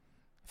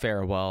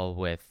farewell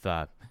with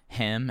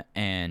him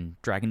and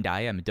Dragon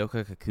Dia,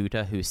 Madoka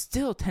Kakuta, who's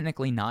still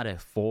technically not a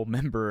full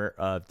member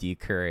of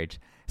D-Courage,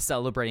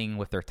 celebrating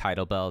with their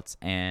title belts.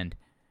 And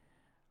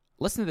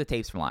listen to the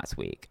tapes from last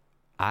week.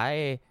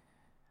 I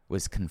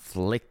was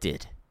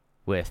conflicted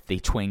with the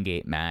Twin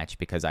Gate match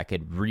because I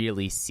could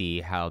really see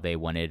how they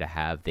wanted to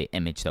have the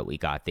image that we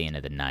got at the end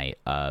of the night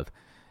of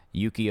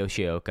Yuki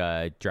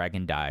Yoshioka,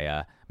 Dragon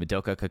Dia,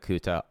 Madoka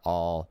Kakuta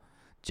all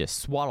just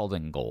swaddled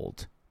in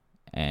gold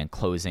and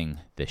closing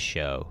the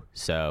show.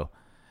 So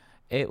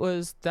that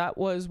was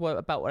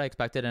about what I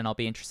expected, and I'll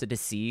be interested to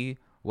see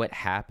what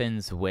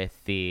happens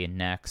with the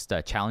next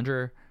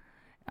challenger.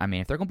 I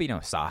mean, if they're going to beat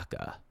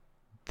Osaka,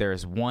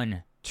 there's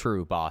one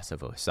true boss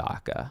of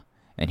Osaka,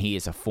 and he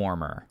is a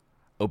former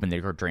Open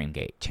the Dream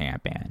Gate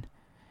champion.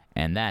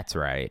 And that's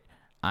right.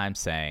 I'm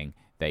saying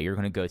that you're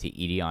going to go to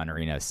Edion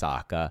Arena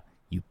Osaka,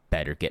 you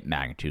better get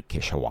Magnitude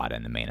Kishiwada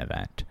in the main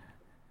event.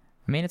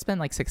 I mean, it's been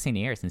like 16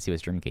 years since he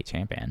was Dreamgate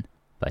champion,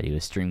 but he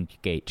was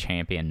Dreamgate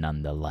champion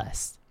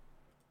nonetheless.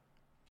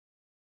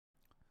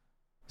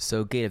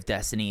 So Gate of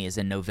Destiny is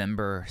in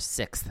November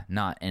 6th,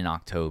 not in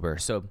October.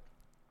 So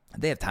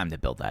they have time to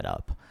build that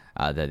up.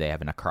 That they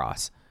have an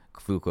across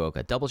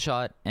Fukuoka double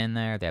shot in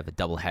there. They have a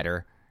double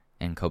header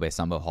in Kobe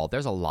Sambo Hall.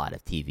 There's a lot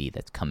of TV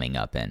that's coming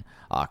up in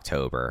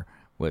October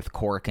with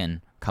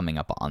Korakuen coming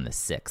up on the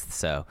 6th.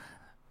 So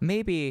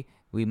maybe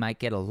we might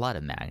get a lot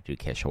of Magnitude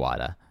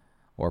Kishiwada,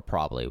 or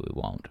probably we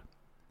won't.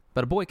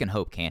 But a boy can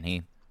hope, can't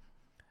he?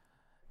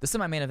 The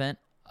semi-main event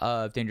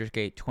of Dangerous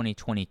Gate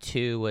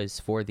 2022 was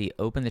for the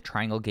Open the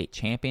Triangle Gate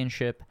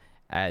Championship,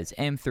 as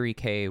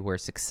M3K were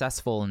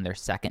successful in their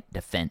second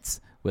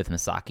defense with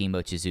Masaki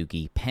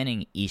Mochizuki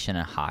pinning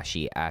Ishin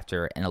Hashi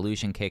after an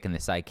illusion kick in the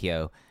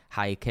Saikyo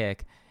high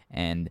kick.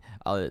 And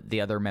the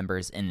other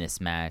members in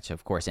this match,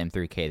 of course,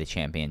 M3K, the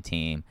champion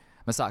team,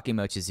 Masaki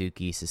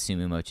Mochizuki,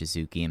 Susumu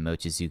Mochizuki, and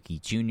Mochizuki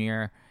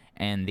Jr.,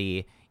 and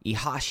the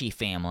Ihashi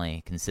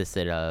family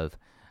consisted of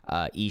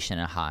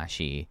Ishin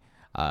Hashi,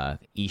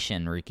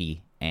 Ishin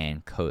Riki,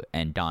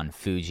 and Don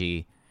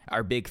Fuji.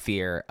 Our big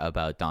fear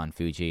about Don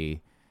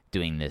Fuji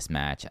doing this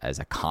match as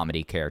a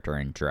comedy character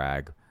in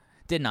drag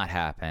did not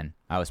happen.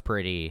 I was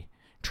pretty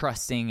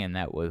trusting in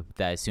that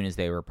as soon as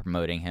they were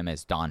promoting him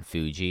as Don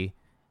Fuji,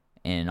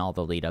 and all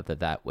the lead up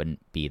that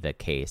wouldn't be the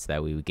case,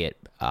 that we would get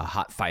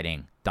hot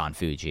fighting Don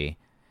Fuji.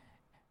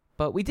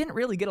 But we didn't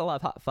really get a lot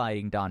of hot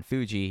fighting Don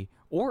Fuji,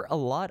 or a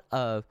lot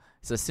of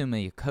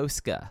Susumu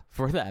Yokosuka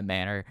for that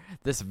matter.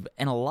 This,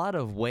 in a lot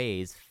of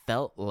ways,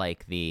 felt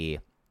like the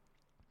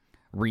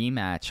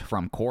rematch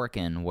from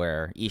Korakuen,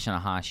 where Ishin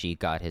Hashi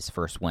got his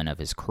first win of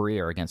his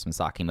career against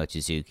Masaki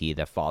Mochizuki,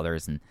 the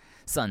fathers and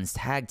sons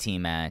tag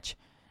team match.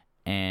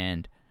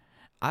 And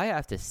I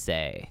have to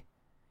say,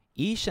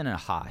 Ishin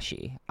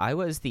Hashi, I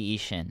was the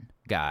Ishin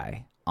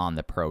guy on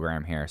the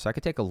program here, so I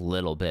could take a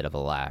little bit of a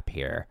lap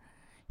here.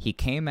 He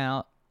came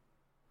out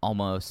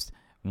almost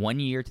 1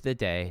 year to the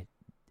day.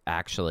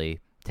 Actually,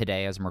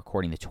 today, as I'm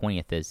recording, the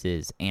 20th is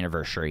his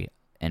anniversary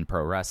in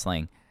pro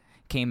wrestling.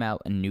 Came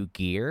out in new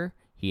gear.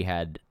 He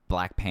had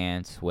black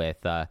pants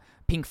with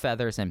pink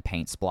feathers and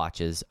paint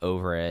splotches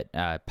over it.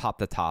 Popped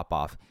the top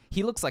off.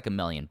 He looks like $1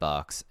 million,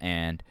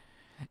 and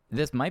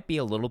this might be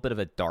a little bit of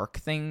a dark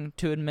thing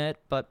to admit,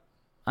 but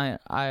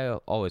I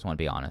always want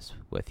to be honest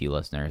with you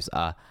listeners.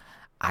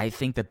 I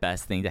think the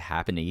best thing to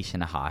happen to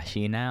Ishin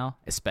Hashi now,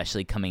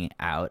 especially coming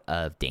out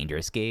of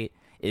Dangerous Gate,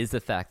 is the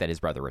fact that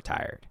his brother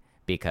retired.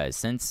 Because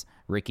since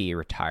Ricky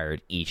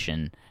retired,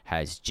 Ishin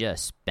has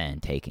just been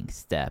taking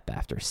step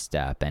after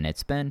step. And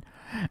it's been,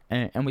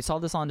 and we saw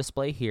this on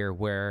display here,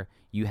 where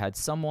you had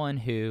someone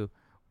who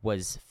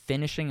was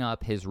finishing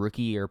up his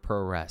rookie year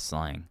pro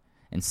wrestling,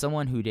 and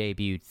someone who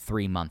debuted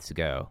 3 months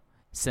ago,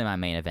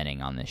 semi-main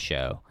eventing on this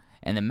show,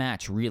 and the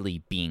match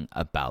really being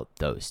about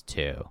those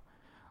two.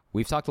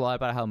 We've talked a lot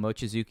about how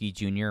Mochizuki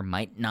Jr.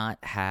 might not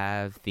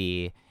have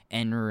the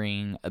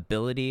in-ring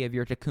ability of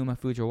your Takuma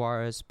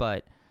Fujiwara's,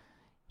 but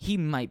he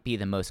might be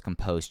the most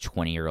composed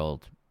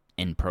 20-year-old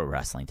in pro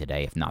wrestling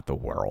today, if not the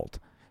world,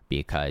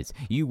 because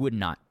you would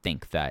not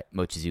think that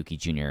Mochizuki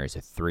Jr. is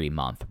a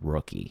 3-month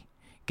rookie.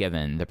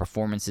 Given the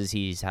performances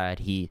he's had,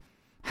 he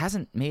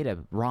hasn't made a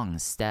wrong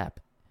step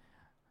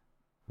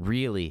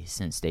really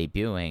since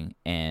debuting,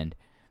 and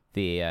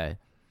the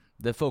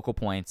focal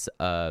points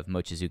of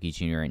Mochizuki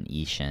Jr. and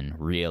Ishin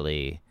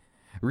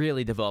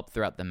really developed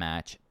throughout the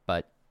match.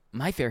 But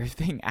my favorite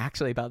thing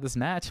actually about this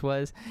match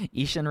was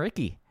Ishin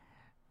Riki.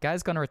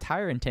 Guy's going to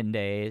retire in 10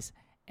 days,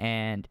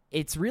 and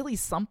it's really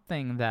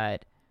something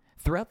that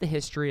throughout the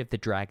history of the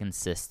Dragon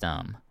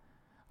system,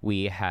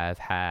 we have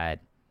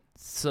had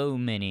so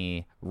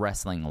many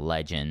wrestling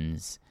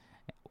legends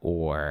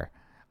or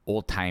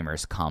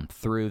old-timers come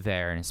through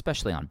there, and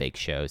especially on big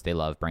shows, they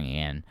love bringing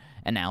in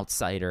an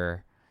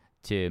outsider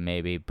to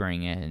maybe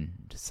bring in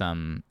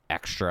some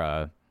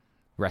extra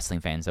wrestling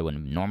fans that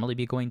wouldn't normally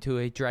be going to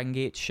a Dragon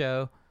Gate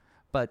show.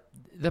 But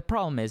the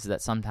problem is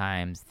that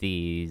sometimes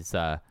these,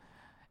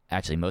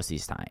 actually most of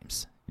these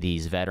times,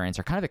 these veterans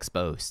are kind of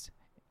exposed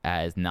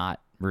as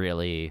not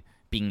really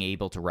being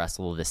able to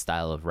wrestle this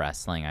style of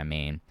wrestling. I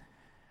mean,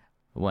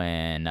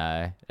 when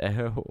like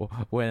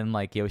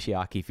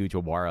Yoshiaki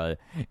Fujiwara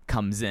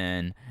comes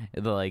in,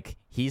 like,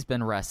 he's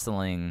been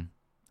wrestling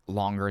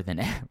longer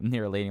than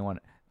nearly anyone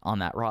on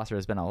that roster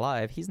has been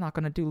alive, he's not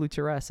going to do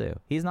Lucharesu.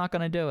 He's not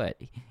going to do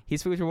it.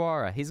 He's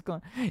Fujiwara. He's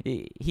going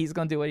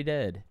to do what he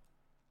did.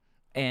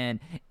 And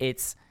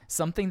it's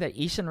something that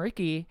Ishin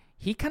Riki,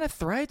 he kind of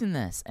thrived in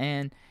this.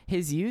 And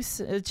his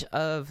usage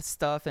of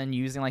stuff and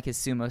using like his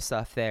sumo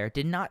stuff there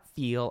did not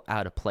feel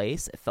out of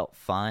place. It felt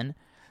fun.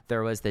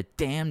 There was the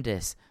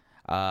damnedest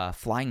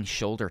flying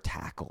shoulder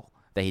tackle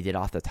that he did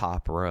off the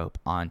top rope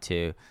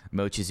onto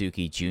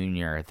Mochizuki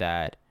Jr.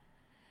 that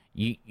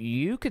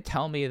you could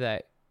tell me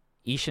that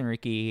Ishin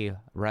Riki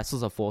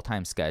wrestles a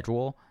full-time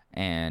schedule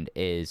and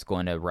is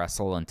going to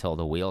wrestle until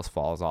the wheels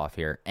falls off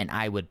here, and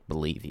I would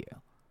believe you,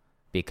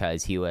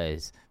 because he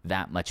was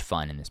that much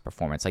fun in this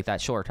performance. Like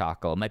that shoulder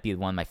tackle might be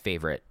one of my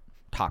favorite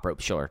top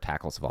rope shoulder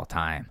tackles of all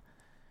time.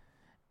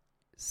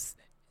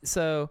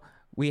 So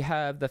we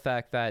have the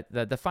fact that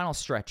the final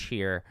stretch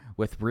here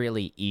with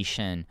really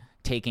Ishin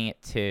taking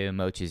it to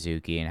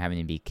Mochizuki and having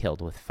to be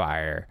killed with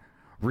fire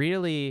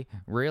really,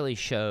 really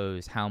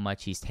shows how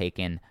much he's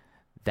taken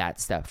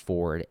that step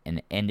forward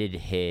and ended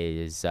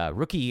his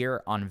rookie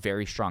year on a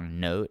very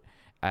strong note.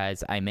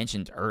 As I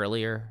mentioned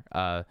earlier,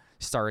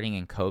 starting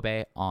in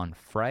Kobe on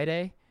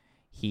Friday,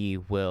 he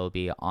will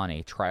be on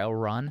a trial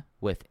run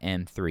with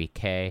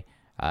M3K.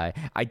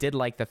 I did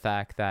like the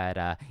fact that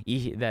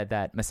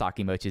that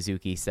Masaki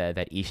Mochizuki said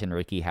that Ishin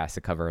Riki has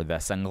to cover the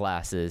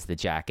sunglasses, the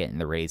jacket, and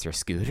the Razor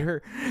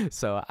scooter.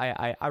 So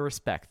I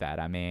respect that.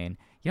 I mean,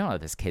 you don't know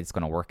if this kid's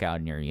going to work out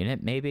in your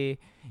unit. Maybe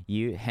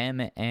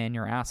him and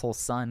your asshole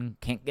son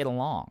can't get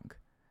along.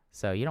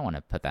 So you don't want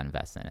to put that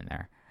investment in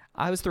there.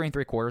 I was 3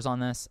 3/4 on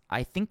this.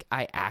 I think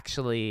I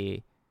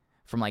actually,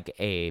 from like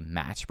a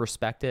match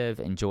perspective,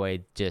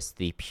 enjoyed just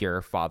the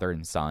pure father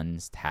and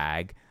sons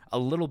tag a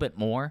little bit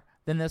more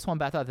than this one,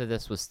 but I thought that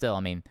this was still,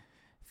 3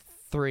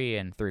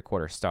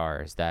 3/4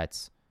 stars.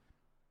 That's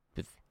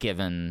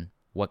given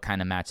what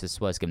kind of match this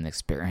was, given the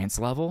experience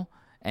level,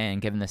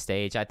 and given the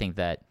stage. I think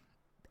that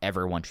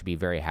everyone should be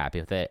very happy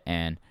with it.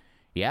 And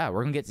yeah,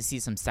 we're going to get to see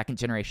some second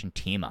generation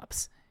team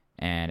ups.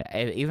 And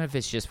even if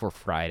it's just for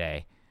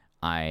Friday,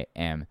 I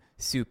am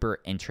super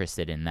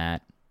interested in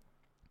that.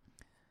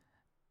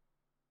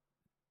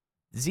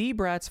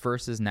 Z-Brats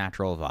versus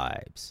Natural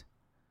Vibes.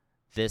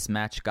 This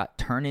match got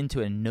turned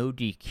into a no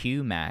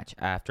DQ match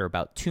after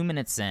about 2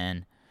 minutes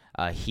in.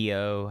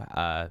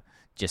 Hio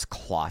just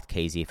cloth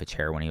KZ with a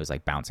chair when he was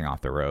like bouncing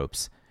off the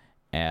ropes.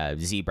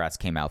 Z-Brats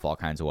came out with all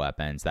kinds of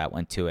weapons. That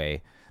went to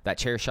that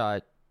chair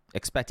shot,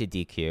 expected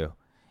DQ.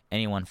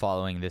 Anyone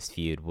following this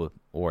feud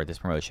or this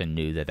promotion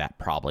knew that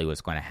probably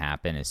was going to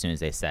happen as soon as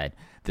they said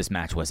this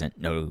match wasn't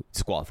no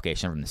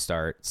disqualification from the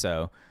start.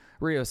 So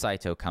Ryo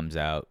Saito comes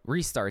out,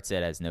 restarts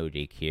it as no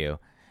DQ,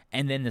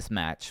 and then this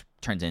match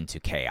turns into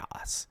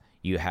chaos.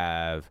 You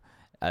have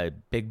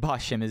Big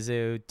Boss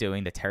Shimizu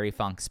doing the Terry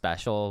Funk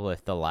special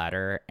with the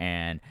ladder,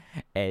 and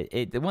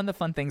one of the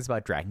fun things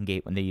about Dragon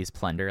Gate when they use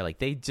Plunder, like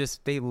this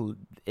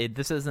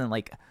isn't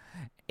like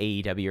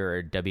AEW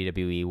or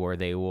WWE where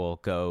they will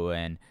go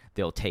and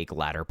they'll take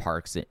ladder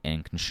parks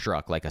and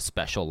construct like a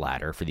special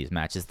ladder for these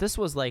matches. This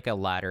was like a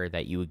ladder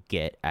that you would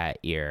get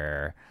at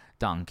your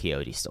Don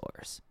Quixote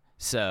stores.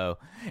 So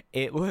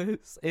it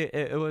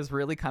was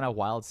really kind of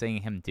wild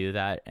seeing him do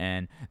that.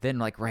 And then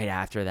like right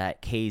after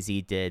that,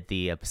 KZ did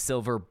the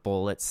silver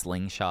bullet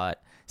slingshot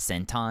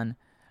senton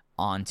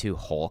onto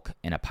Hulk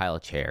in a pile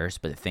of chairs.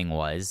 But the thing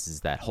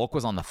is that Hulk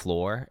was on the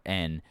floor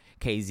and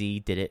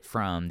KZ did it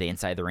from the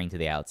inside of the ring to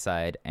the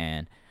outside.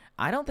 And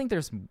I don't think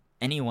there's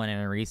anyone in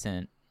a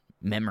recent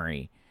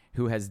memory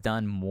who has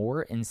done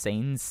more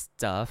insane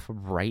stuff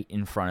right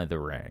in front of the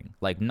ring.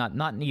 Like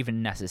not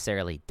even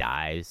necessarily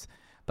dives.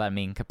 But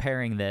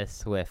comparing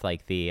this with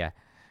like the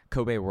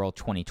Kobe World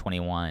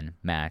 2021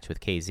 match with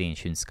KZ and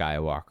Shun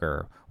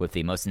Skywalker with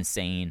the most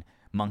insane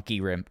monkey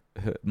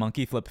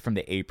flip from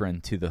the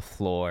apron to the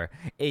floor,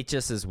 it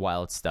just is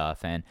wild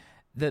stuff. And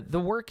the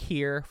work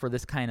here for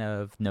this kind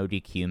of no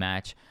DQ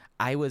match,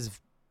 I was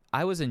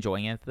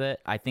enjoying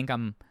it. I think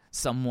I'm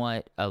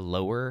somewhat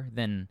lower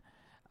than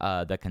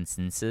the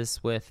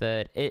consensus with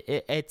it.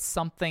 It's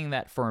something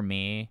that for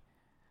me,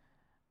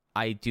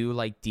 I do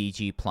like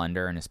DG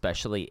Plunder, and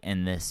especially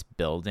in this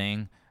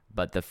building,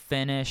 but the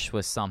finish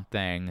was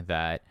something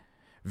that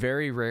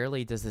very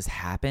rarely does this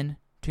happen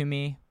to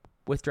me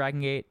with Dragon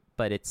Gate,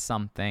 but it's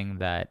something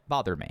that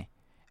bothered me.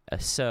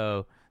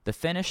 So the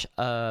finish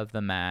of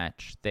the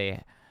match,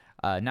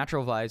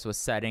 Natural Vibes was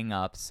setting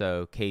up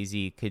so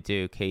KZ could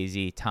do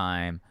KZ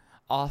time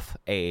off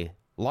a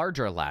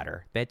larger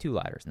ladder. They had 2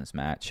 ladders in this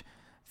match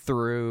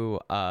through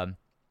a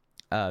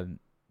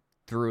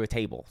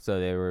table, so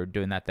they were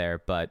doing that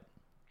there. But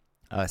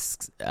Shun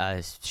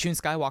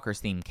Skywalker's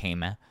theme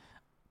came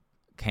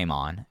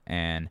on,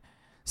 and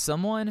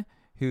someone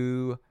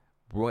who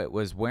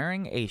was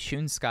wearing a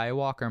Shun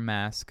Skywalker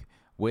mask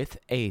with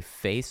a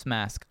face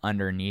mask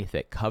underneath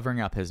it,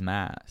 covering up his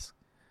mouth,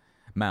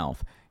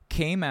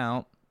 came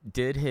out,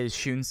 did his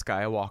Shun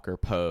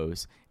Skywalker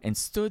pose, and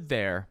stood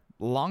there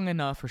long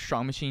enough for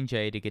Strong Machine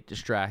J to get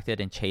distracted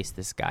and chase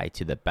this guy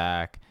to the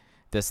back.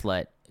 This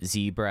let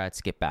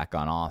Z-Brats get back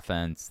on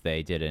offense.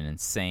 They did an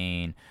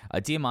insane...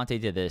 Diamante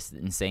did this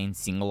insane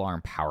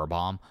single-arm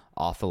powerbomb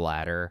off the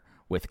ladder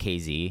with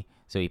KZ.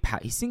 So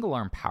he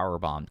single-arm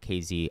powerbombed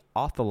KZ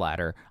off the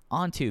ladder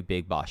onto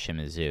Big Boss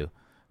Shimizu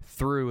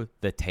through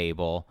the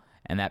table,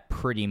 and that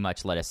pretty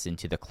much led us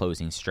into the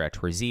closing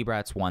stretch where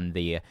Z-Brats won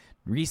the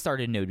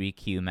restarted no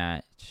DQ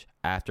match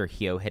after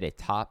Hyo hit a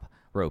top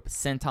rope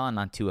senton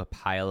onto a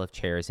pile of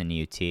chairs in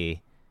UT.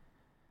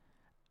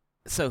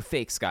 So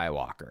fake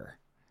Skywalker.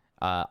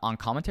 On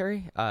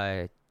commentary,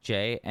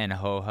 Jay and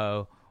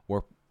Ho-Ho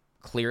were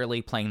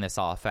clearly playing this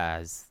off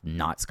as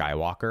not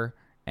Skywalker,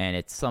 and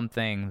it's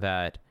something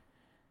that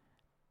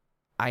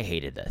I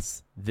hated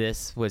this.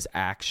 This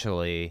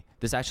actually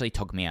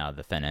took me out of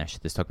the finish.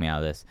 This took me out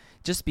of this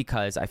just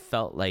because I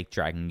felt like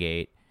Dragon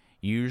Gate,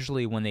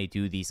 usually when they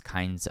do these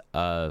kinds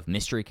of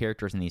mystery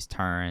characters in these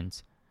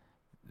turns,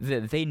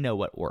 they know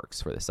what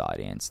works for this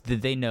audience.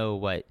 They know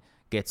what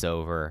gets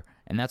over,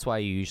 and that's why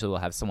you usually will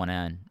have someone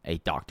in a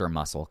Dr.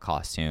 Muscle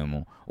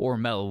costume or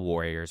Metal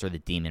Warriors or the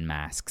Demon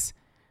Masks,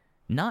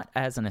 not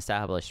as an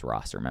established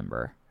roster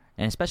member,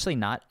 and especially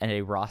not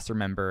a roster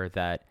member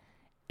that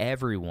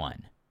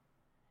everyone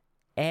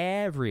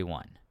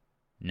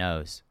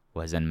knows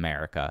was in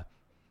America.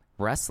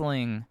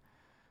 Wrestling,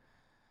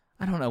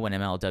 I don't know when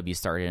MLW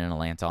started in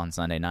Atlanta on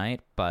Sunday night,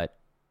 but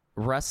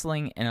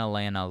wrestling in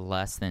Atlanta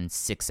less than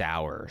 6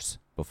 hours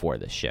before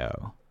the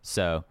show.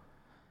 So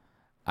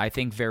I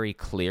think very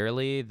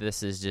clearly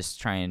this is just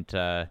trying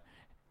to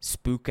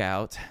spook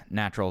out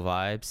Natural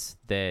Vibes.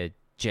 That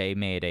Jay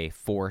made a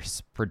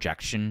force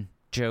projection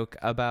joke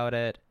about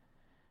it.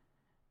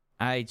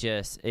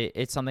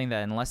 It's something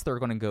that unless they're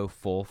going to go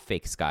full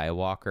fake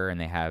Skywalker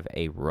and they have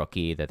a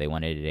rookie that they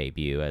wanted to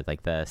debut at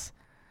like this,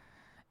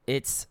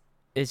 it's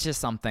just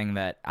something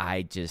that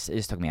it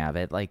just took me out of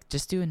it. Like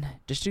just do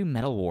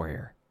Metal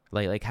Warrior.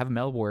 Like have a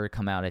Metal Warrior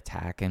come out,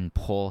 attack, and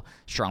pull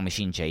Strong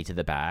Machine J to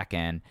the back,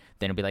 and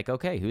then it'll be like,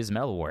 okay, who's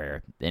Metal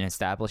Warrior? An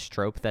established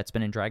trope that's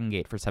been in Dragon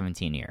Gate for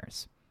 17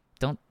 years.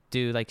 Don't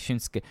do a fake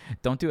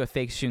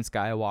Shun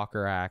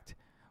Skywalker act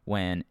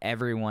when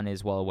everyone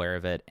is well aware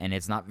of it and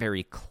it's not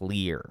very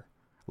clear.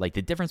 Like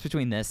the difference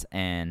between this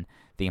and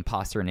the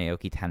imposter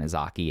Naoki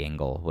Tanizaki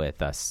angle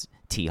with us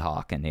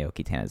T-Hawk and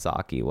Naoki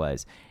Tanizaki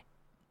was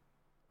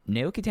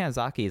Naoki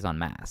Tanizaki is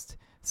unmasked.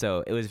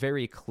 So it was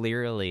very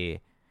clearly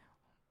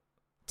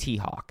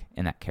T-Hawk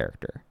in that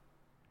character.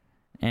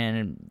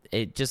 And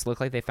it just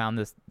looked like they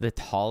found the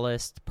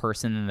tallest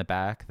person in the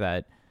back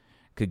that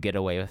could get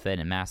away with it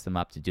and mask them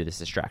up to do this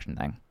distraction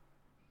thing.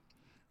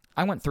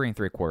 I went 3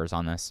 3/4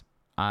 on this.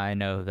 I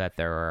know that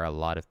there are a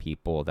lot of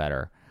people that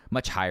are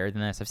much higher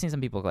than this. I've seen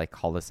some people like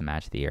call this a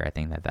match of the year. I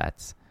think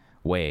that's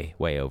way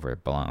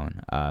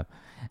overblown.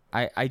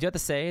 I do have to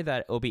say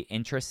that it'll be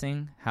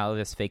interesting how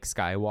this fake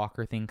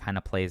Skywalker thing kind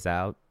of plays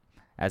out.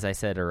 As I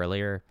said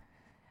earlier,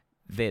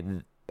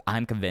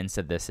 I'm convinced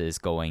that this is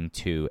going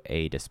to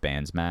a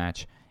disbands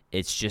match.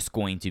 It's just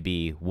going to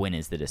be, when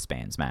is the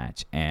disbands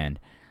match? And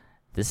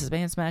this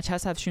disbands match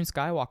has to have Shun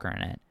Skywalker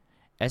in it.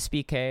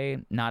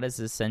 SBK, not as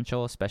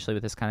essential, especially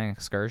with this kind of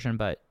excursion,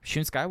 but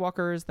Shun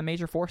Skywalker is the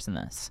major force in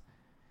this.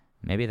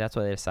 Maybe that's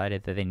why they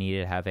decided that they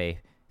needed to have a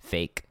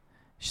fake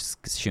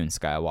Shun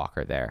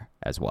Skywalker there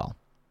as well.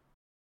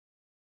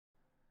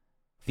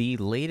 The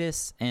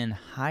latest in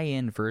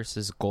high-end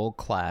versus gold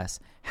class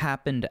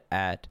happened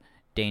at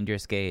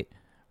Dangerous Gate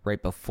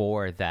right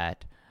before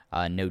that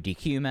no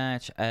DQ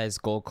match, as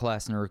gold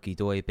class Naruki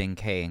Doi,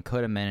 Benkei, and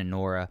Kota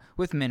Minoura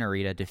with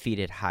Minorita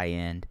defeated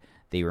high-end,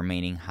 the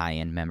remaining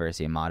high-end members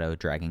Yamato,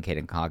 Dragon Kid,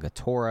 and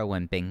Kagatora,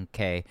 when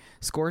Benkei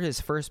scored his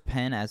first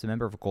pin as a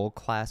member of gold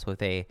class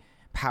with a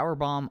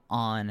powerbomb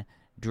on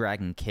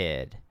Dragon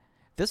Kid.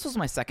 This was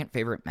my second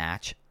favorite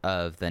match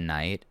of the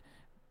night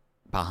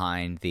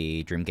behind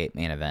the Dreamgate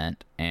main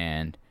event,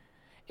 and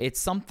it's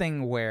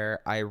something where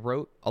I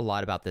wrote a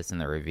lot about this in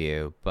the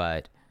review,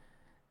 but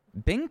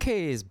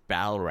Benkei's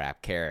battle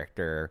rap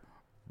character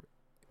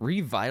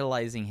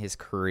revitalizing his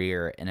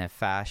career in a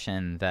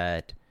fashion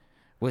that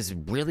was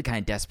really kind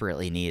of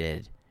desperately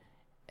needed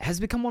has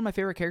become one of my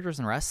favorite characters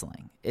in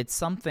wrestling. It's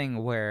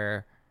something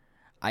where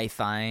I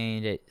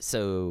find it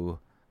so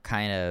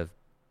kind of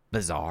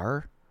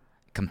bizarre,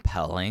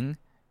 compelling,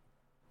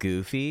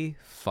 goofy,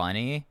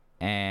 funny,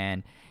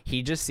 and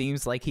he just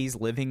seems like he's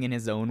living in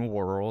his own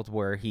world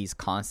where he's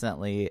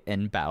constantly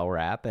in battle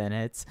rap, and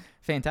it's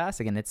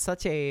fantastic. And it's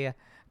such a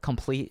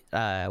complete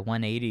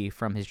 180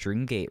 from his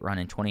Dreamgate run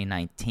in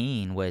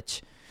 2019,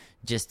 which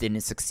just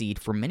didn't succeed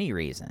for many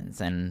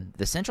reasons. And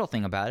the central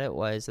thing about it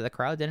was the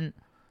crowd didn't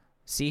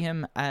see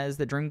him as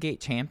the Dreamgate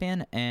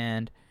champion,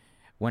 and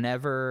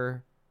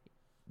whenever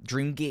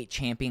Dreamgate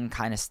champion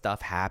kind of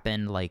stuff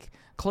happened, like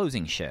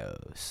closing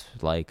shows,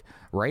 like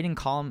writing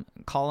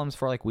columns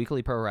for like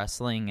Weekly Pro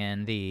Wrestling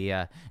and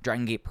the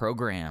Dragon Gate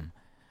program,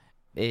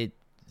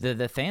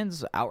 the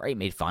fans outright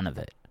made fun of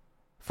it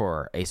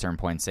for a certain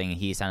point, saying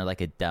he sounded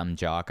like a dumb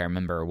jock. I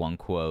remember one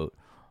quote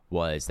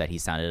was that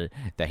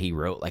he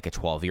wrote like a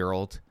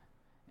 12-year-old.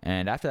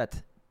 And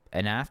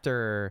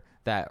after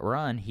that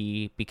run,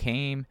 he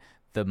became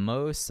the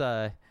most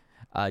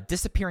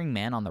disappearing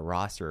man on the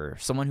roster,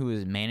 someone who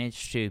has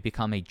managed to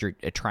become a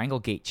Triangle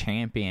Gate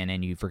champion,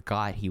 and you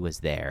forgot he was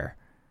there.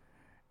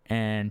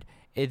 And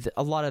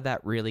a lot of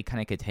that really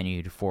kind of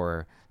continued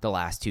for the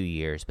last 2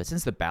 years. But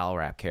since the Battle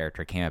Rap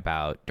character came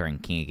about during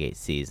King of Gate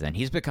season,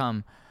 he's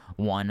become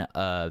one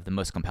of the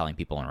most compelling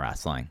people in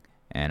wrestling.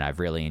 And I've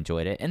really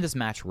enjoyed it. And this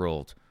match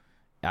ruled.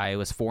 I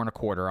was 4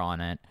 1/4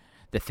 on it.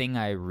 The thing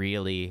I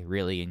really,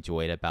 really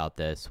enjoyed about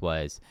this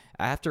was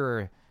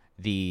after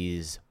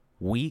these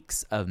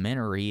weeks of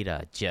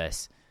Minorita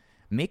just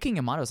making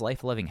Yamato's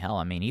life a living hell.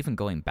 I mean, even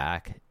going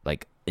back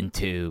like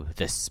into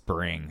the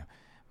spring,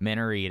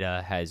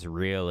 Minorita has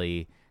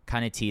really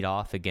kind of teed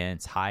off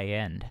against High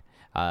End.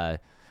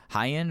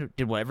 High End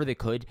did whatever they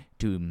could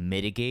to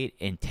mitigate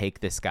and take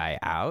this guy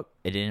out.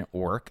 It didn't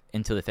work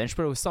until the finish,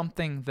 but it was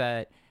something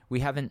that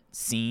we haven't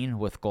seen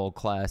with Gold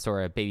Class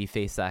or a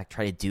babyface act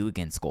try to do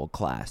against Gold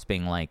Class,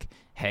 being like,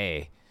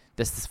 hey,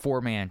 this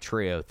 4-man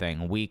trio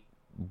thing,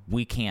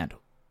 we can't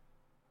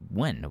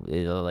win.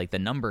 Like, the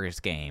numbers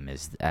game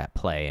is at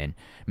play, and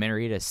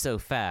Minorita is so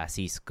fast,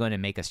 he's going to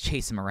make us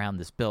chase him around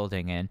this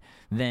building, and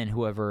then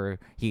whoever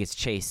he gets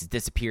chased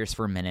disappears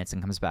for minutes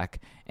and comes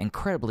back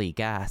incredibly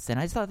gassed. And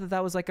I just thought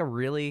that was like a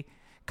really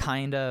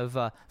kind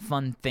of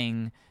fun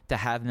thing to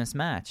have in this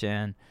match,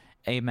 and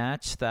a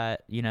match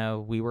that, you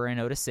know, we were in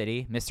Otis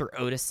City. Mr.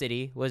 Otis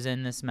City was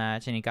in this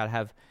match, and he got to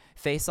have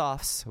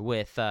face-offs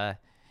with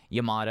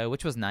Yamato,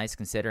 which was nice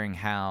considering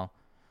how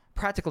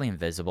practically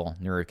invisible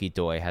Naruki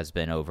Doi has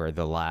been over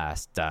the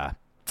last,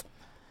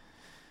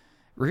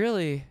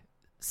 really,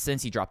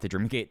 since he dropped the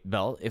Dreamgate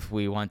belt, if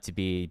we want to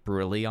be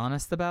brutally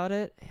honest about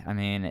it. I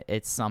mean,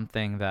 it's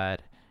something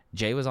that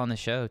Jay was on the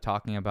show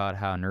talking about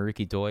how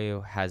Naruki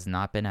Doi has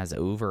not been as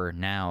over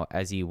now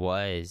as he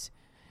was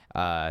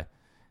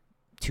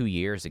 2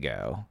 years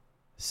ago.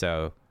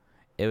 So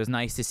it was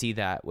nice to see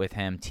that with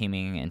him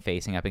teaming and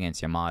facing up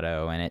against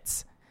Yamato, and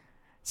it's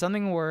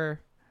something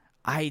where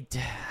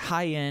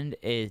High End,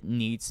 it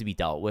needs to be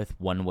dealt with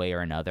one way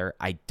or another.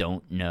 I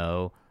don't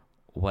know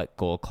what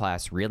Gold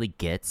Class really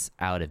gets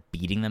out of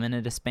beating them in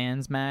a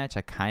disbands match.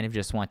 I kind of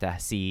just want to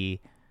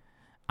see,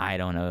 I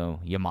don't know,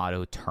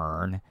 Yamato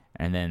turn,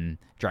 and then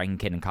Dragon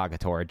Kid and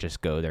Kagetora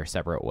just go their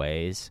separate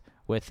ways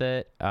with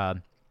it.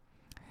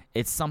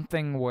 It's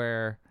something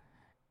where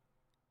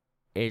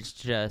it's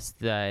just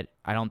that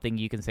I don't think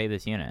you can save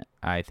this unit.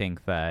 I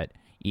think that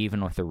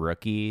even with the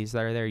rookies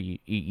that are there,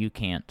 you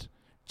can't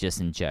just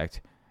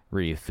inject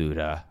Ryu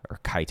Fuda or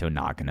Kaito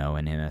Nagano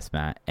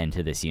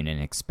into this unit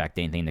and expect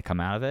anything to come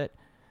out of it.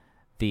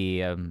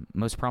 The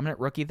most prominent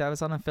rookie that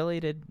was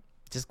unaffiliated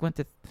just went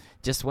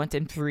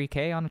in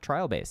 3K on a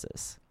trial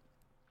basis.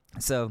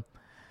 So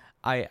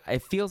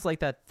it feels like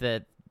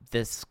that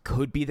this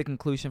could be the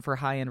conclusion for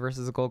High End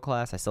versus a Gold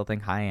Class. I still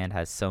think High End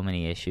has so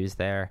many issues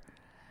there.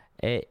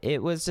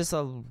 It was just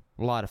a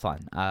lot of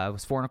fun. I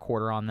was 4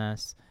 1/4 on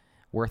this.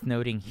 Worth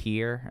noting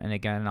here, and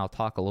again, I'll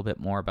talk a little bit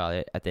more about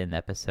it at the end of the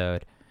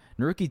episode,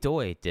 Naruki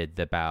Doi did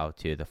the bow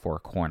to the Four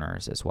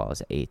Corners as well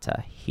as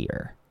Eita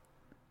here.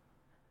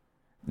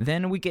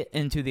 Then we get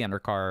into the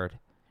undercard,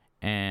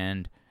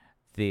 and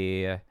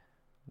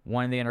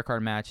one of the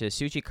undercard matches,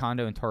 Shuji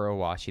Kondo and Toru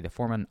Owashi, the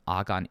former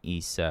Agon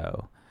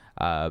Iso,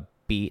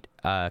 beat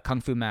Kung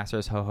Fu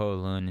Masters Ho Ho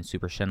Lun and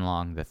Super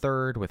Shenlong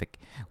III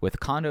with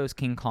Kondo's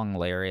King Kong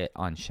Lariat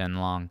on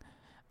Shenlong.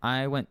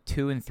 I went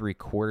 2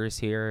 3/4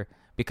 here.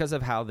 Because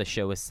of how the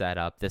show was set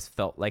up, this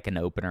felt like an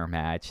opener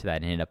match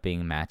that ended up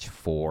being match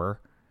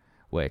 4,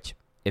 which,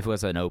 if it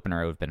was an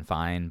opener, it would have been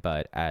fine,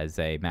 but as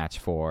a match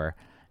 4,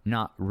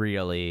 not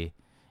really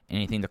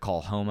anything to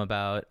call home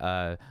about.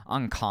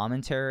 On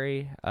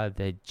commentary,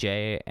 the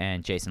Jay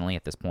and Jason Lee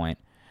at this point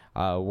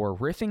were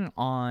riffing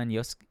on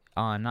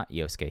not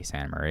Yosuke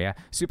Santa Maria,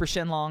 Super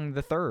Shenlong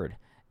III,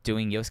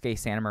 doing Yosuke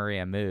Santa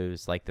Maria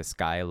moves like the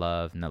Sky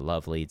Love and the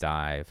Lovely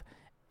Dive,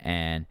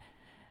 and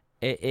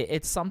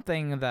it's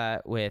something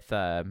that with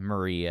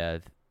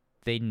Maria,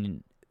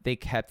 they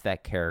kept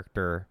that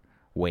character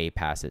way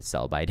past its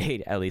sell-by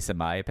date, at least in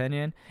my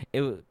opinion.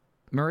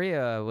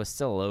 Maria was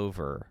still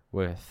over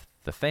with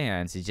the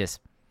fans. It's just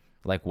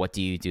like, what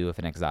do you do with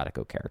an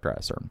Exotico character at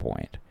a certain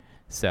point?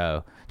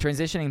 So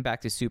transitioning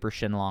back to Super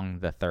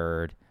Shenlong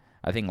III,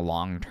 I think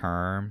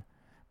long-term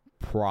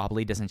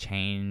probably doesn't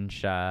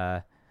change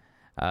Yosuke's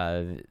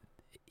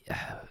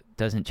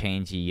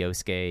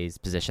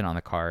position on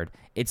the card.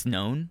 It's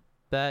known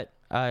that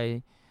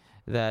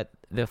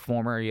the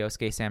former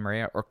Yosuke Santa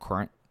Maria or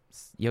current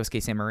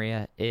Yosuke Santa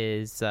Maria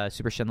is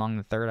Super Shenlong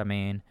III. I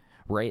mean,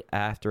 right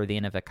after the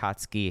end of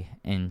Akatsuki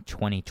in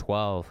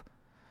 2012,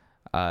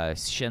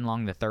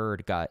 Shenlong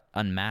III got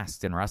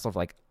unmasked and wrestled for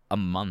like a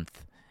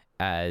month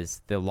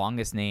as the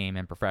longest name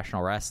in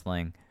professional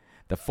wrestling,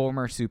 the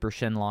former Super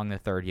Shenlong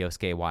III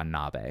Yosuke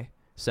Watanabe.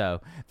 So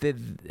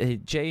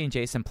Jay and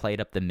Jason played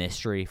up the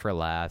mystery for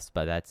laughs,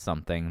 but that's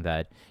something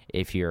that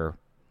if you're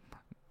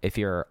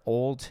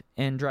old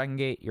in Dragon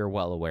Gate, you're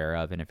well aware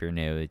of, and if you're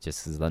new, it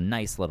just is a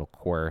nice little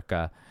quirk.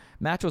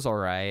 Match was all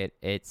right.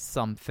 It's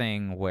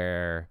something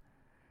where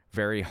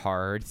very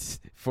hard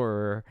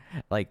for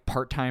like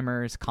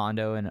part-timers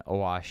Kondo and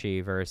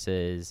Owashi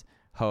versus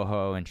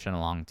Ho-Ho and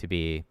Shenalong to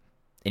be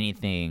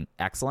anything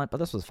excellent, but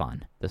this was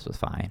fun. This was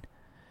fine.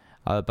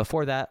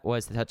 Before that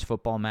was the touch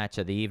football match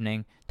of the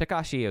evening.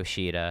 Takashi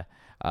Yoshida,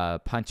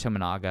 Punch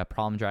Tominaga,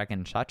 Problem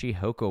Dragon, Shachi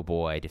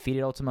Hokoboy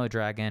defeated Ultimo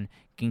Dragon,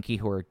 Genki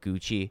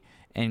Horiguchi,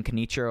 and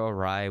Kenichiro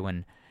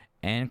Arai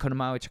and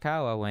Konamawa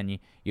Ichikawa when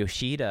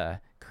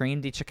Yoshida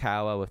creamed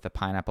Ichikawa with the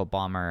Pineapple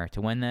Bomber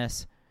to win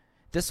this.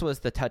 This was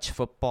the touch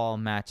football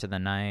match of the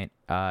night.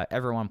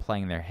 Everyone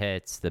playing their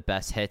hits. The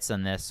best hits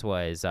on this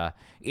was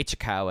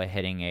Ichikawa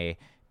hitting a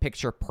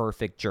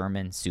picture-perfect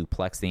German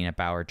suplex, the Ina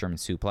Bauer German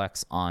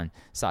suplex on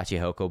Sachi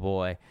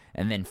Hokoboy,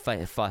 and then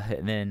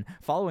then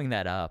following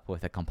that up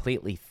with a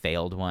completely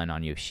failed one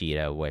on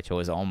Yoshida, which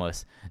was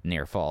almost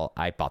near fall.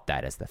 I bought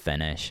that as the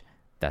finish.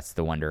 That's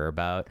the wonder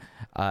about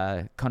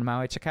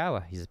Konamawa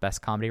Ichikawa. He's the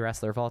best comedy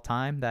wrestler of all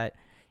time. That,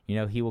 you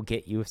know, he will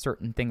get you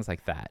certain things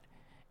like that.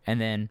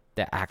 And then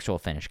the actual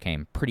finish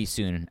came pretty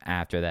soon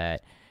after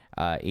that.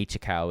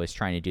 Ichikawa was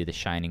trying to do the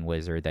Shining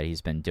Wizard that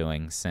he's been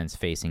doing since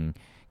facing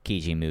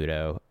Keiji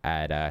Muto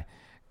at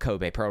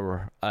Kobe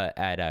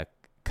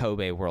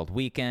World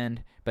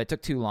Weekend, but it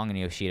took too long and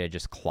Yoshida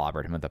just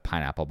clobbered him with a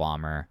Pineapple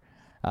Bomber.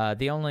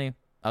 The only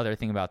other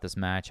thing about this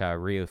match,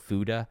 Ryo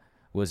Fuda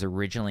was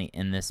originally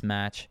in this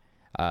match.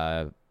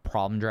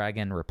 Problem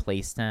Dragon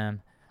replaced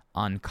him.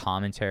 On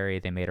commentary,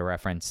 they made a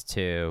reference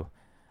to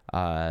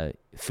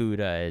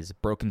Fuda's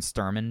broken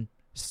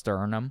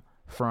sternum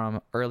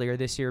from earlier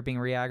this year being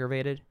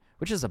re-aggravated,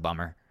 which is a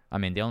bummer. I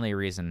mean, the only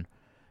reason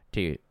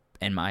to,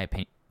 in my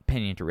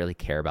opinion, to really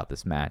care about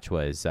this match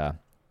was to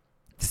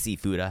see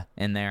Fuda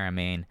in there. I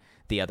mean,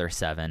 the other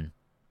 7,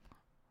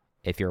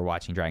 if you're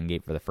watching Dragon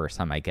Gate for the first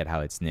time, I get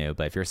how it's new,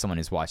 but if you're someone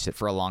who's watched it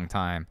for a long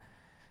time,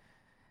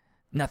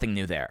 nothing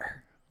new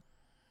there.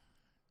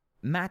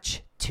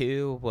 Match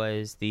 2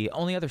 was the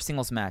only other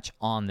singles match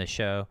on the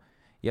show.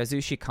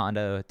 Yasushi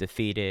Kondo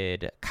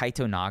defeated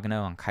Kaito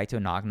Nagano on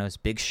Kaito Nagano's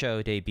Big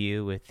Show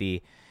debut with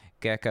the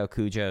Gekko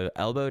Kujo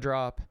elbow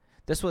drop.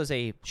 This was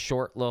a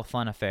short, little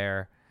fun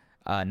affair.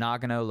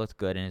 Nagano looked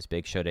good in his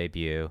Big Show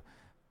debut.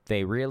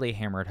 They really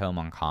hammered home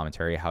on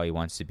commentary how he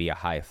wants to be a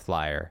high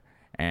flyer.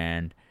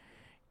 And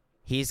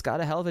he's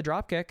got a hell of a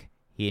dropkick.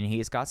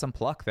 He's got some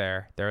pluck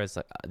there. There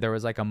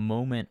was like a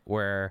moment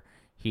where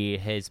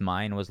his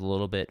mind was a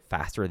little bit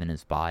faster than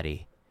his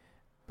body.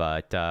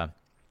 But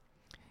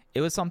it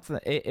was something.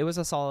 It was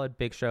a solid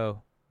Big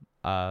Show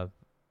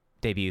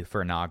debut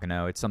for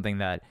Nagano. It's something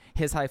that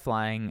his high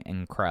flying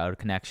and crowd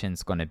connection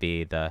is going to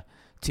be the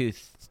two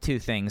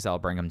things that'll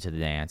bring him to the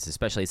dance,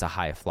 especially as a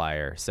high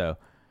flyer. So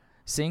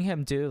seeing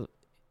him do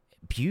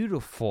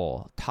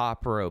beautiful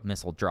top rope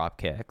missile drop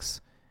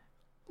kicks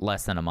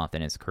less than a month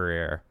in his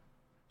career,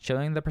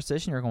 showing the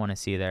precision you're going to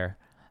see there.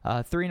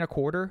 3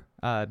 1/4.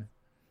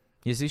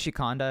 Yasushi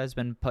Kondo has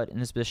been put in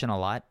this position a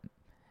lot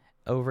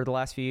over the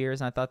last few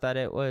years, and I thought that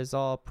it was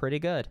all pretty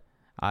good.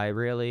 I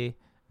really,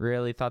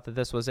 really thought that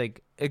this was a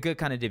good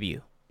kind of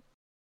debut.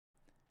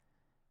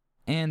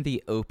 And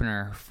the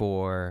opener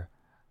for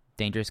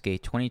Dangerous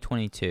Gate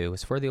 2022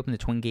 was for the Open the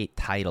Twin Gate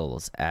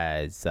titles,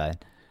 as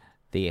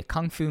the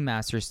Kung Fu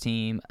Masters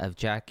team of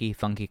Jackie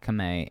Funky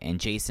Kamei and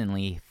Jason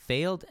Lee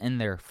failed in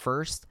their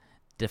first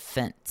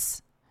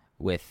defense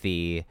with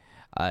the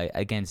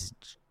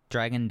against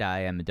Dragon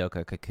Dia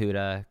Madoka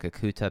Kakuta.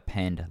 Kakuta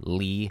pinned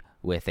Lee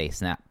with a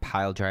snap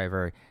pile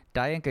driver.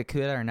 Dia and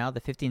Kakuta are now the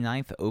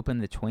 59th Open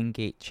the Twin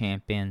Gate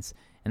champions,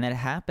 and that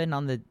happened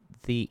on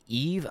the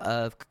eve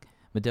of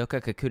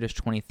Madoka Kakuta's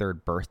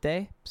 23rd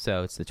birthday,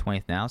 so it's the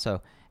 20th now,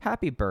 so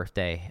happy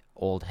birthday,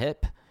 old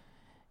hip.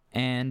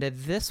 And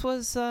this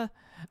was, I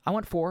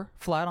went 4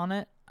 flat on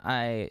it.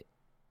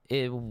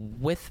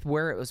 With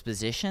where it was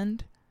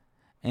positioned,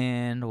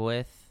 and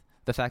with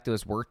the fact it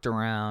was worked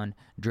around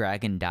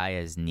Dragon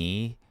Dia's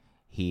knee.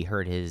 He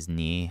hurt his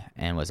knee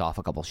and was off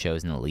a couple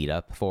shows in the lead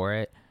up for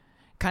it.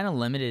 Kind of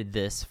limited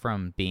this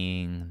from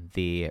being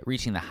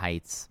reaching the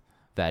heights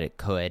that it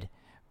could.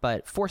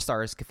 But 4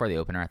 stars for the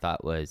opener I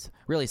thought was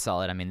really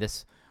solid. I mean,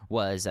 this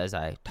was, as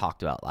I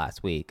talked about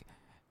last week,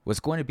 was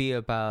going to be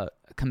about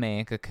Kamei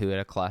and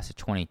Kakuta class of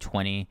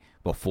 2020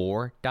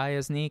 before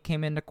Dia's knee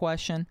came into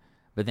question.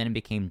 But then it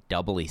became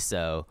doubly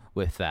so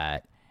with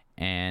that.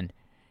 And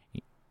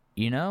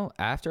you know,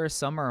 after a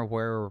summer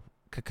where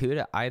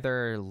Kakuta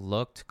either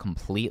looked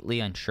completely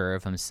unsure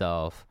of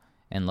himself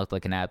and looked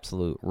like an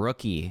absolute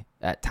rookie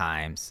at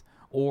times,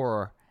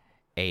 or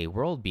a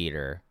world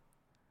beater,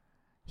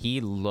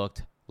 he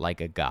looked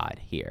like a god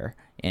here.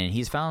 And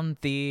he's found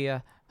the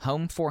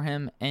home for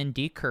him in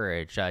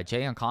D-Courage.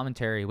 Jay on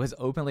commentary was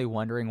openly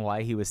wondering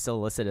why he was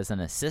still listed as an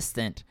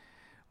assistant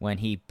when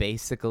he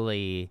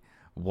basically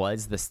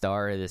was the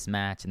star of this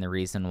match and the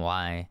reason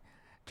why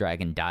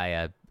Dragon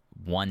Dia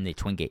won the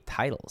Twin Gate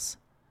titles.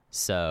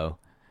 So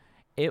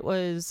it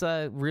was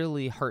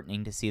really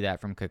heartening to see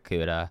that from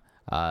Kakuta.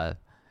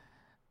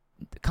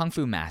 Kung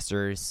Fu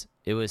Masters,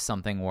 it was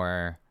something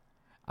where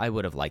I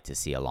would have liked to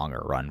see a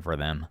longer run for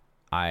them.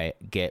 I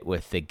get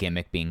with the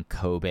gimmick being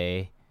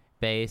Kobe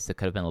based, it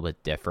could have been a little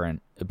bit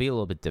different. It'd be a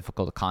little bit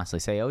difficult to constantly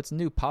say, oh, it's a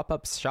new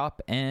pop-up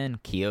shop in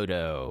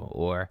Kyoto,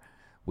 or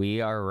we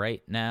are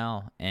right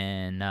now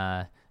in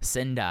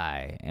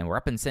Sendai, and we're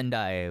up in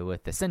Sendai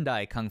with the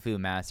Sendai Kung Fu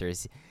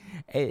Masters.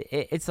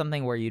 It's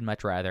something where you'd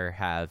much rather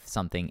have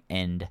something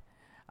end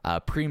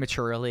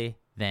prematurely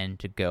than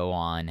to go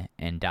on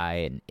and die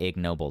an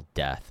ignoble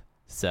death.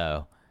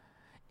 So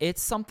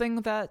it's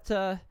something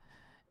that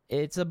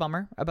it's a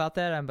bummer about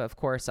that. Of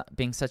course,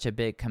 being such a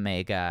big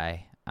Kamei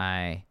guy,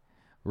 I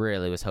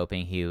really was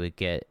hoping he would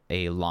get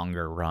a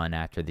longer run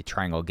after the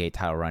Triangle Gate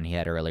title run he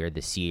had earlier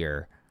this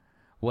year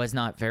was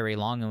not very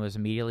long and was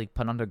immediately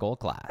put under gold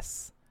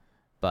class.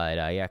 But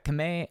yeah,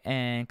 Kamei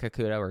and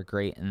Kakuta were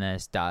great in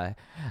this. Daya,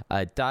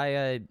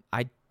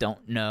 I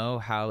don't know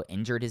how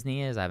injured his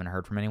knee is. I haven't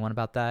heard from anyone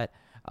about that.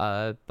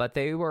 But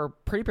they were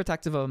pretty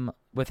protective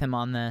with him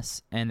on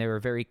this, and they were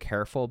very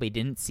careful, but he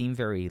didn't seem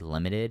very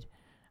limited.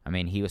 I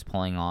mean, he was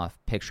pulling off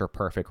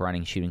picture-perfect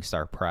running shooting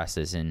star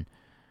presses, and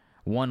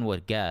one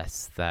would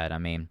guess that, I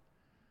mean,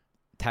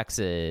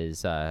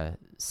 Texas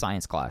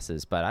science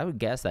classes, but I would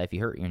guess that if you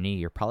hurt your knee,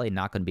 you're probably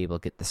not going to be able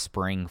to get the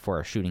spring for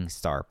a shooting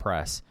star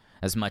press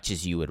as much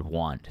as you would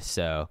want.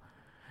 So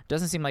it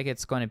doesn't seem like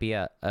it's going to be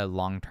a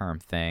long-term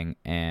thing,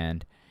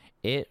 and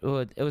it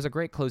was a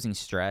great closing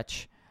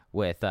stretch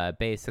with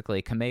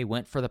basically Kamei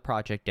went for the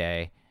Project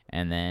A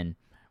and then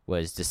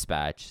was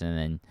dispatched, and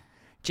then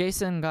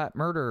Jason got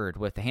murdered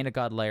with the Hand of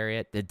God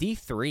Lariat, the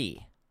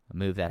D3, a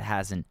move that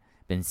hasn't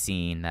been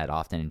seen that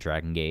often in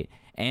Dragon Gate,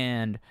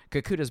 and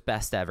Kakuta's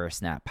best ever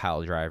snap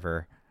pile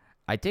driver.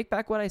 I take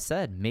back what I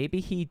said. Maybe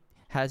he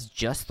has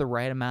just the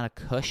right amount of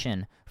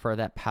cushion for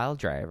that pile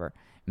driver.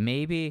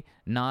 Maybe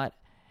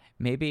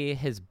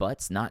his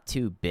butt's not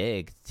too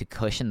big to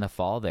cushion the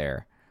fall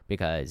there,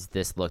 because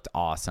this looked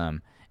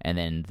awesome. And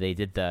then they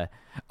did the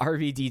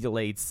RVD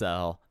delayed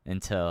sell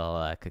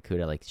until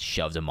Kakuta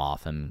shoved him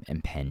off him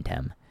and pinned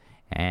him,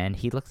 and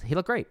he looked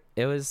great.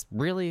 It was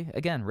really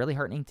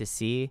heartening to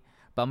see.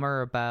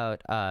 Bummer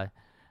about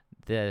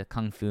the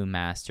Kung Fu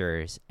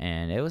Masters,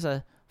 and it was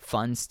a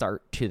fun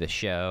start to the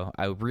show.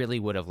 I really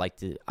would have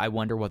liked to. I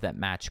wonder what that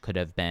match could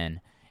have been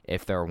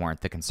if there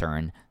weren't the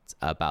concerns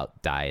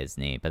about Daya's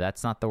knee, but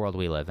that's not the world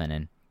we live in.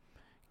 And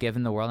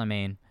given the world, I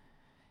mean,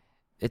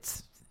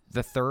 it's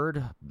the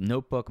third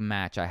notebook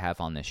match I have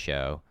on this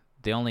show.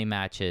 The only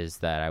matches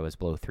that I was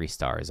below 3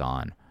 stars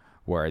on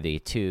were the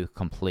 2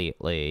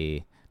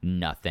 completely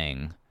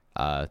nothing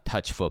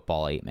touch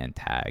football 8-man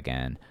tag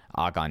and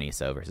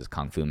Aganiso versus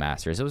Kung Fu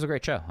Masters. It was a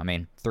great show. I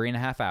mean,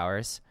 3.5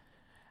 hours.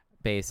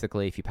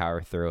 Basically, if you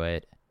power through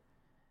it,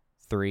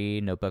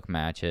 3 notebook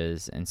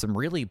matches and some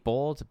really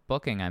bold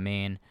booking. I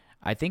mean,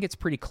 I think it's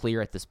pretty clear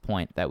at this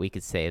point that we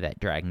could say that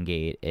Dragon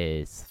Gate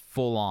is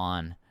full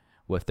on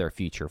with their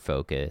future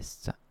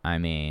focused. I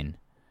mean,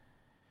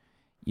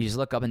 you just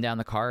look up and down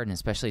the card, and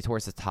especially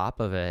towards the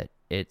top of it,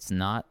 it's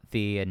not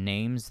the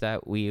names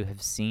that we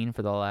have seen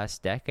for the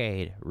last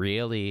decade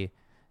really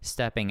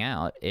stepping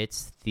out.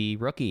 It's the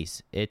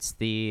rookies. It's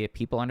the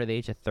people under the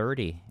age of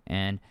 30.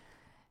 And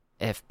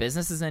if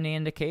business is any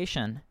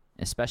indication,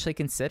 especially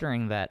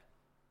considering that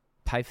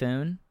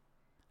Typhoon,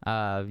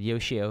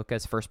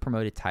 Yoshioka's first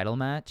promoted title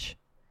match,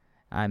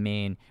 I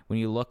mean, when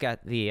you look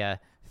at the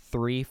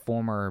 3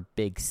 former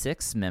Big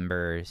Six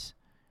members,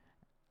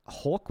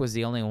 Hulk was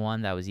the only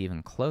one that was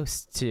even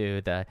close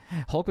to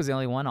Hulk was the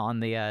only one on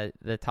the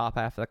top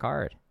half of the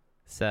card.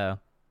 So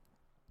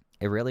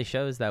it really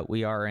shows that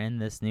we are in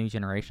this new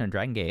generation of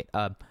Dragon Gate.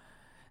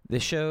 The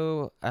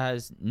show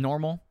has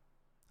normal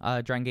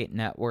Dragon Gate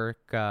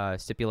Network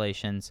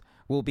stipulations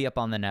will be up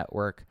on the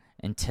network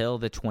until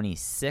the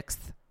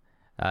 26th.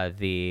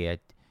 The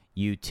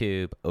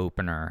YouTube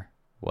opener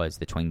was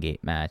the Twin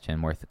Gate match,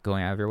 and worth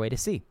going out of your way to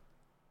see.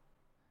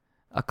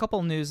 A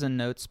couple news and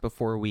notes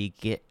before we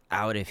get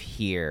out of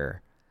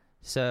here.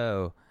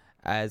 So,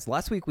 as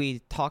last week we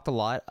talked a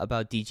lot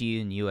about DG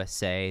and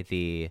USA,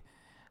 the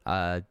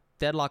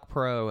Deadlock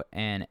Pro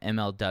and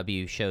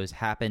MLW shows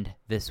happened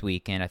this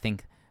weekend. I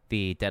think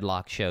the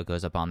Deadlock show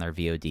goes up on their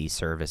VOD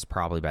service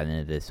probably by the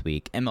end of this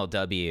week.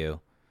 MLW,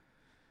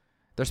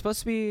 they're supposed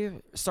to be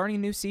starting a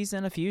new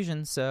season of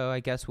Fusion, so I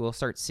guess we'll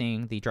start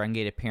seeing the Dragon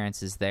Gate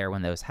appearances there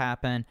when those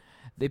happen.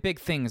 The big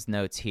things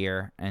notes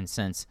here, and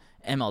since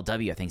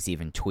MLW I think is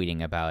even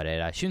tweeting about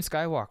it, Shun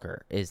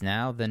Skywalker is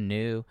now the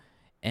new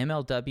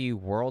MLW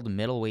World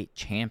Middleweight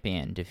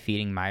Champion,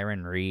 defeating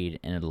Myron Reed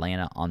in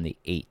Atlanta on the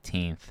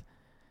 18th.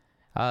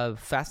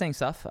 Fascinating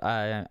stuff.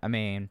 I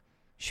mean,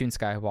 Shun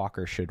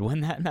Skywalker should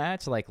win that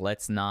match.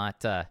 Let's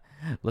not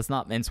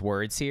mince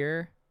words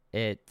here.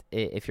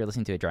 If you're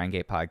listening to a Dragon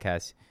Gate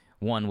podcast,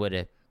 one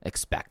would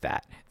expect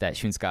that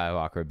Shun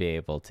Skywalker would be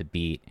able to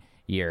beat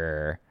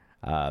your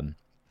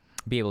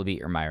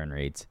Myron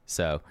Reeds.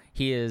 So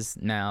he is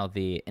now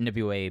the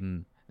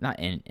NWA, not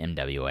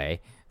MWA,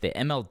 the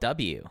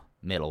MLW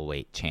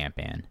middleweight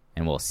champion,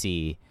 and we'll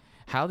see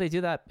how they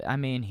do that. I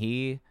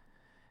mean,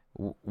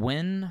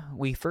 when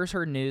we first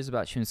heard news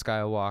about Shun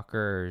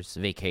Skywalker's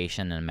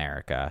vacation in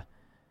America,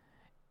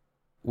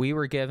 we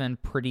were given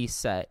pretty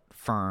set,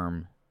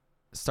 firm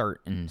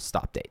start and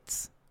stop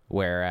dates,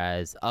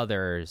 whereas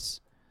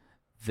others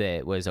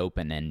that was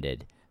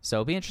open-ended. So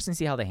it'll be interesting to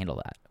see how they handle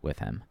that with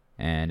him.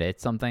 And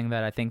it's something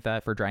that I think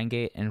that for Dragon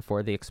Gate and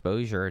for the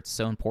exposure, it's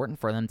so important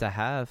for them to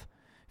have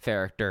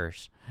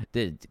characters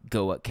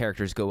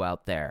go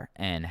out there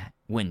and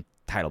win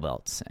title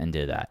belts and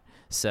do that.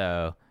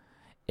 So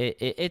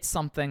it's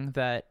something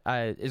that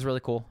is really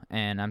cool,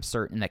 and I'm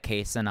certain that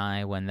Case and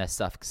I, when this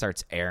stuff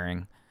starts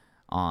airing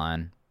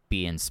on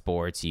beIN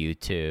Sports,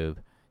 YouTube,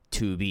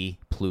 Tubi,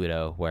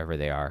 Pluto, wherever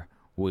they are,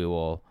 we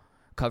will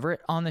cover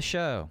it on the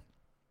show.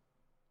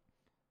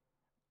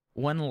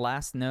 One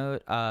last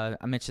note, I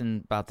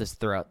mentioned about this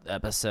throughout the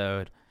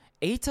episode.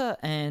 Eita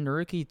and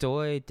Naruki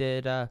Doi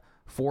did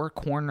 4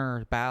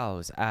 corner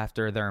bows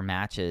after their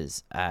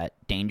matches at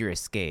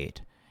Dangerous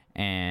Gate.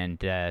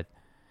 And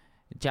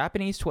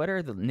Japanese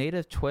Twitter, the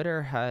native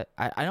Twitter,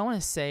 I don't want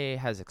to say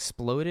has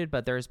exploded,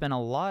 but there's been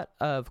a lot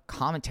of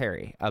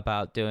commentary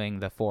about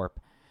doing the four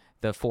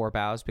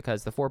bows,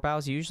 because the 4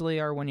 bows usually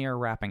are when you're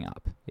wrapping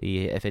up.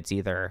 If it's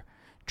either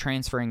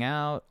transferring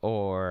out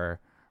or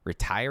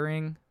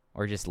retiring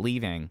or just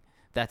leaving,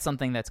 that's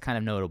something that's kind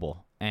of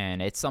notable.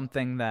 And it's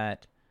something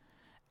that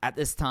at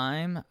this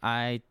time,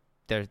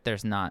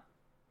 there's not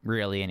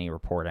really any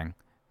reporting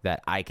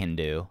that I can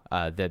do.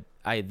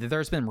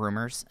 There's been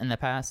rumors in the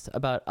past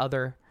about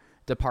other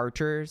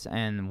departures,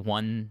 and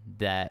one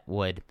that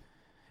would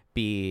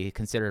be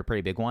considered a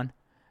pretty big one,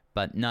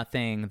 but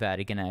nothing that,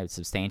 again, I would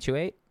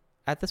substantiate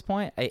at this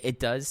point. It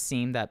does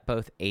seem that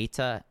both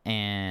Eita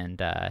and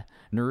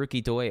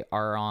Naruki Doi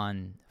are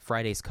on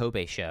Friday's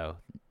Kobe show.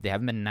 They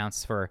haven't been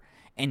announced for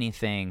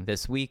anything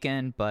this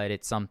weekend, but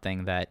it's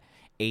something that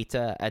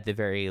Eita, at the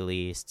very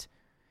least,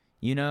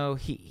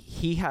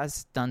 he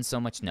has done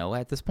so much Noah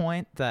at this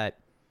point that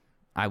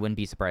I wouldn't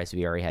be surprised if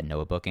he already had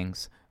Noah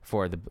bookings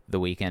for the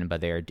weekend,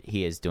 but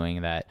he is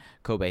doing that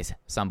Kobe's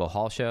Sambo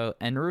Hall show.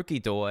 And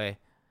Naruki Doi,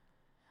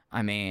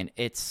 I mean,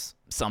 it's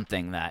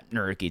something that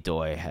Naruki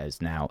Doi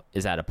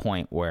is at a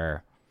point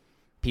where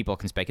people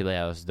can speculate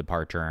as his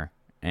departure,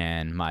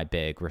 and my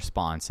big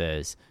response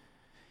is,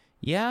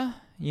 yeah,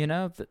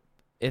 if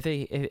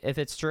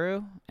it's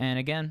true, and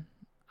again,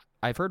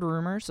 I've heard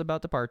rumors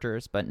about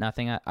departures, but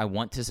nothing I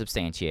want to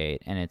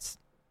substantiate, and it's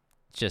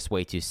just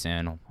way too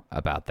soon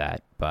about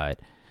that.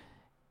 But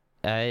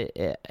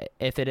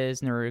if it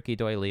is Naruki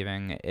Doi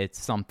leaving, it's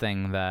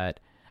something that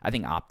I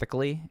think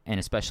optically, and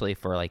especially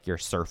for like your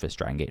surface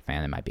Dragon Gate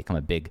fan, it might become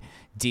a big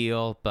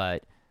deal,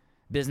 but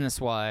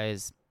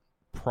business-wise,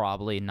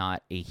 probably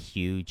not a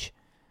huge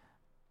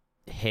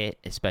hit,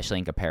 especially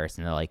in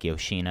comparison to like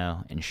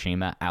Yoshino and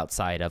Shima,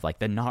 outside of like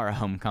the Nara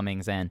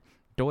homecomings. And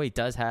Doi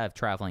does have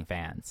traveling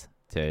fans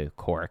to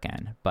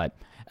Korakuen. But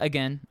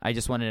again, I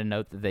just wanted to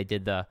note that they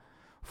did the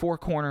 4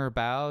 corner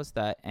bows,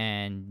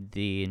 and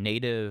the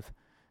native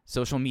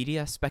social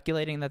media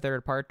speculating that their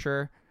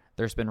departure.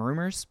 There's been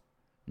rumors,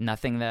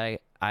 nothing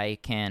that I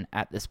can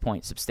at this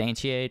point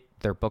substantiate.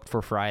 They're booked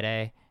for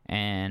Friday,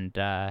 and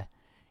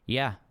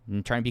yeah,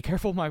 I'm trying to be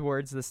careful with my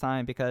words this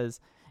time,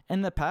 because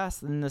in the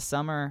past, in the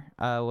summer,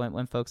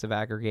 when folks have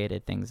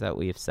aggregated things that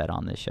we've said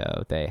on the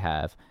show, they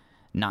have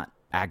not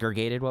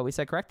aggregated what we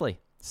said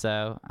correctly.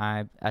 So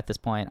at this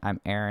point,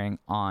 I'm erring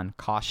on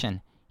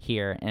caution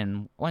here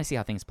and want to see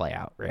how things play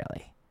out,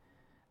 really.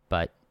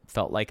 But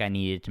felt like I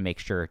needed to make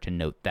sure to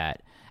note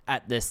that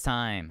at this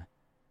time.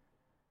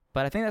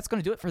 But I think that's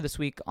going to do it for this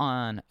week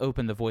on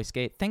Open the Voice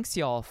Gate. Thanks,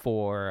 y'all,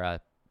 for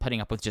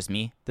putting up with just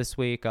me this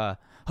week.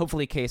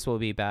 Hopefully Case will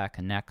be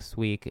back next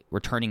week,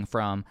 returning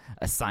from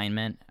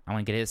assignment. I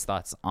want to get his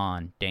thoughts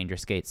on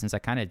Dangerous Gate, since I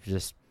kind of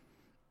just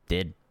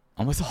did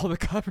almost all the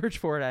coverage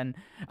for it, and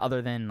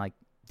other than like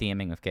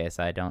DMing with Case,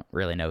 I don't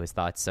really know his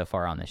thoughts so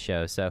far on the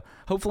show. So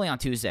hopefully on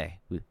Tuesday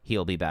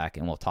he'll be back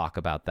and we'll talk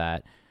about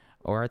that,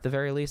 or at the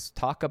very least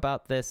talk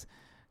about this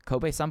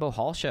Kobe Sambo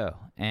Hall show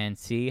and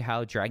see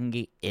how Dragon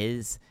Gate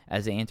is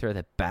as they enter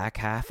the back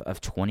half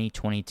of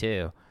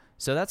 2022.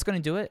 So that's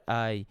going to do it.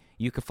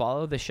 You can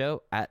follow the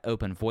show at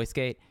Open Voice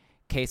Gate.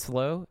 Case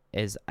Flow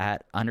is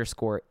at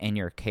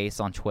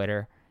 _InYourCase on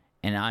Twitter,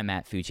 and I'm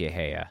at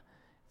Fujiheya.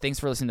 Thanks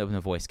for listening to Open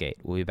the Voice Gate.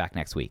 We'll be back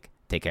next week.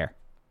 Take care.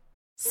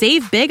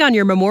 Save big on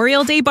your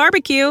Memorial Day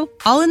barbecue,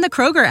 all in the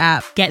Kroger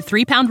app. Get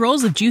 3-pound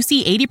rolls of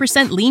juicy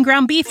 80% lean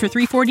ground beef for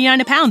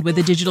 $3.49 a pound with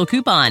a digital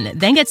coupon.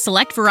 Then get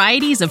select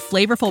varieties of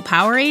flavorful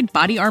Powerade,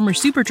 Body Armor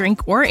Super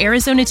Drink, or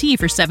Arizona tea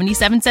for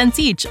 77 cents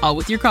each, all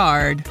with your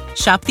card.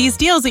 Shop these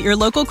deals at your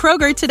local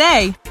Kroger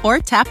today, or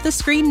tap the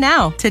screen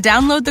now to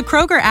download the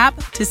Kroger app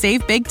to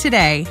save big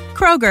today.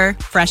 Kroger,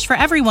 fresh for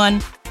everyone.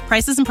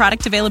 Prices and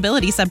product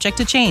availability subject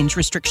to change.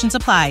 Restrictions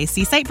apply.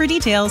 See site for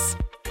details.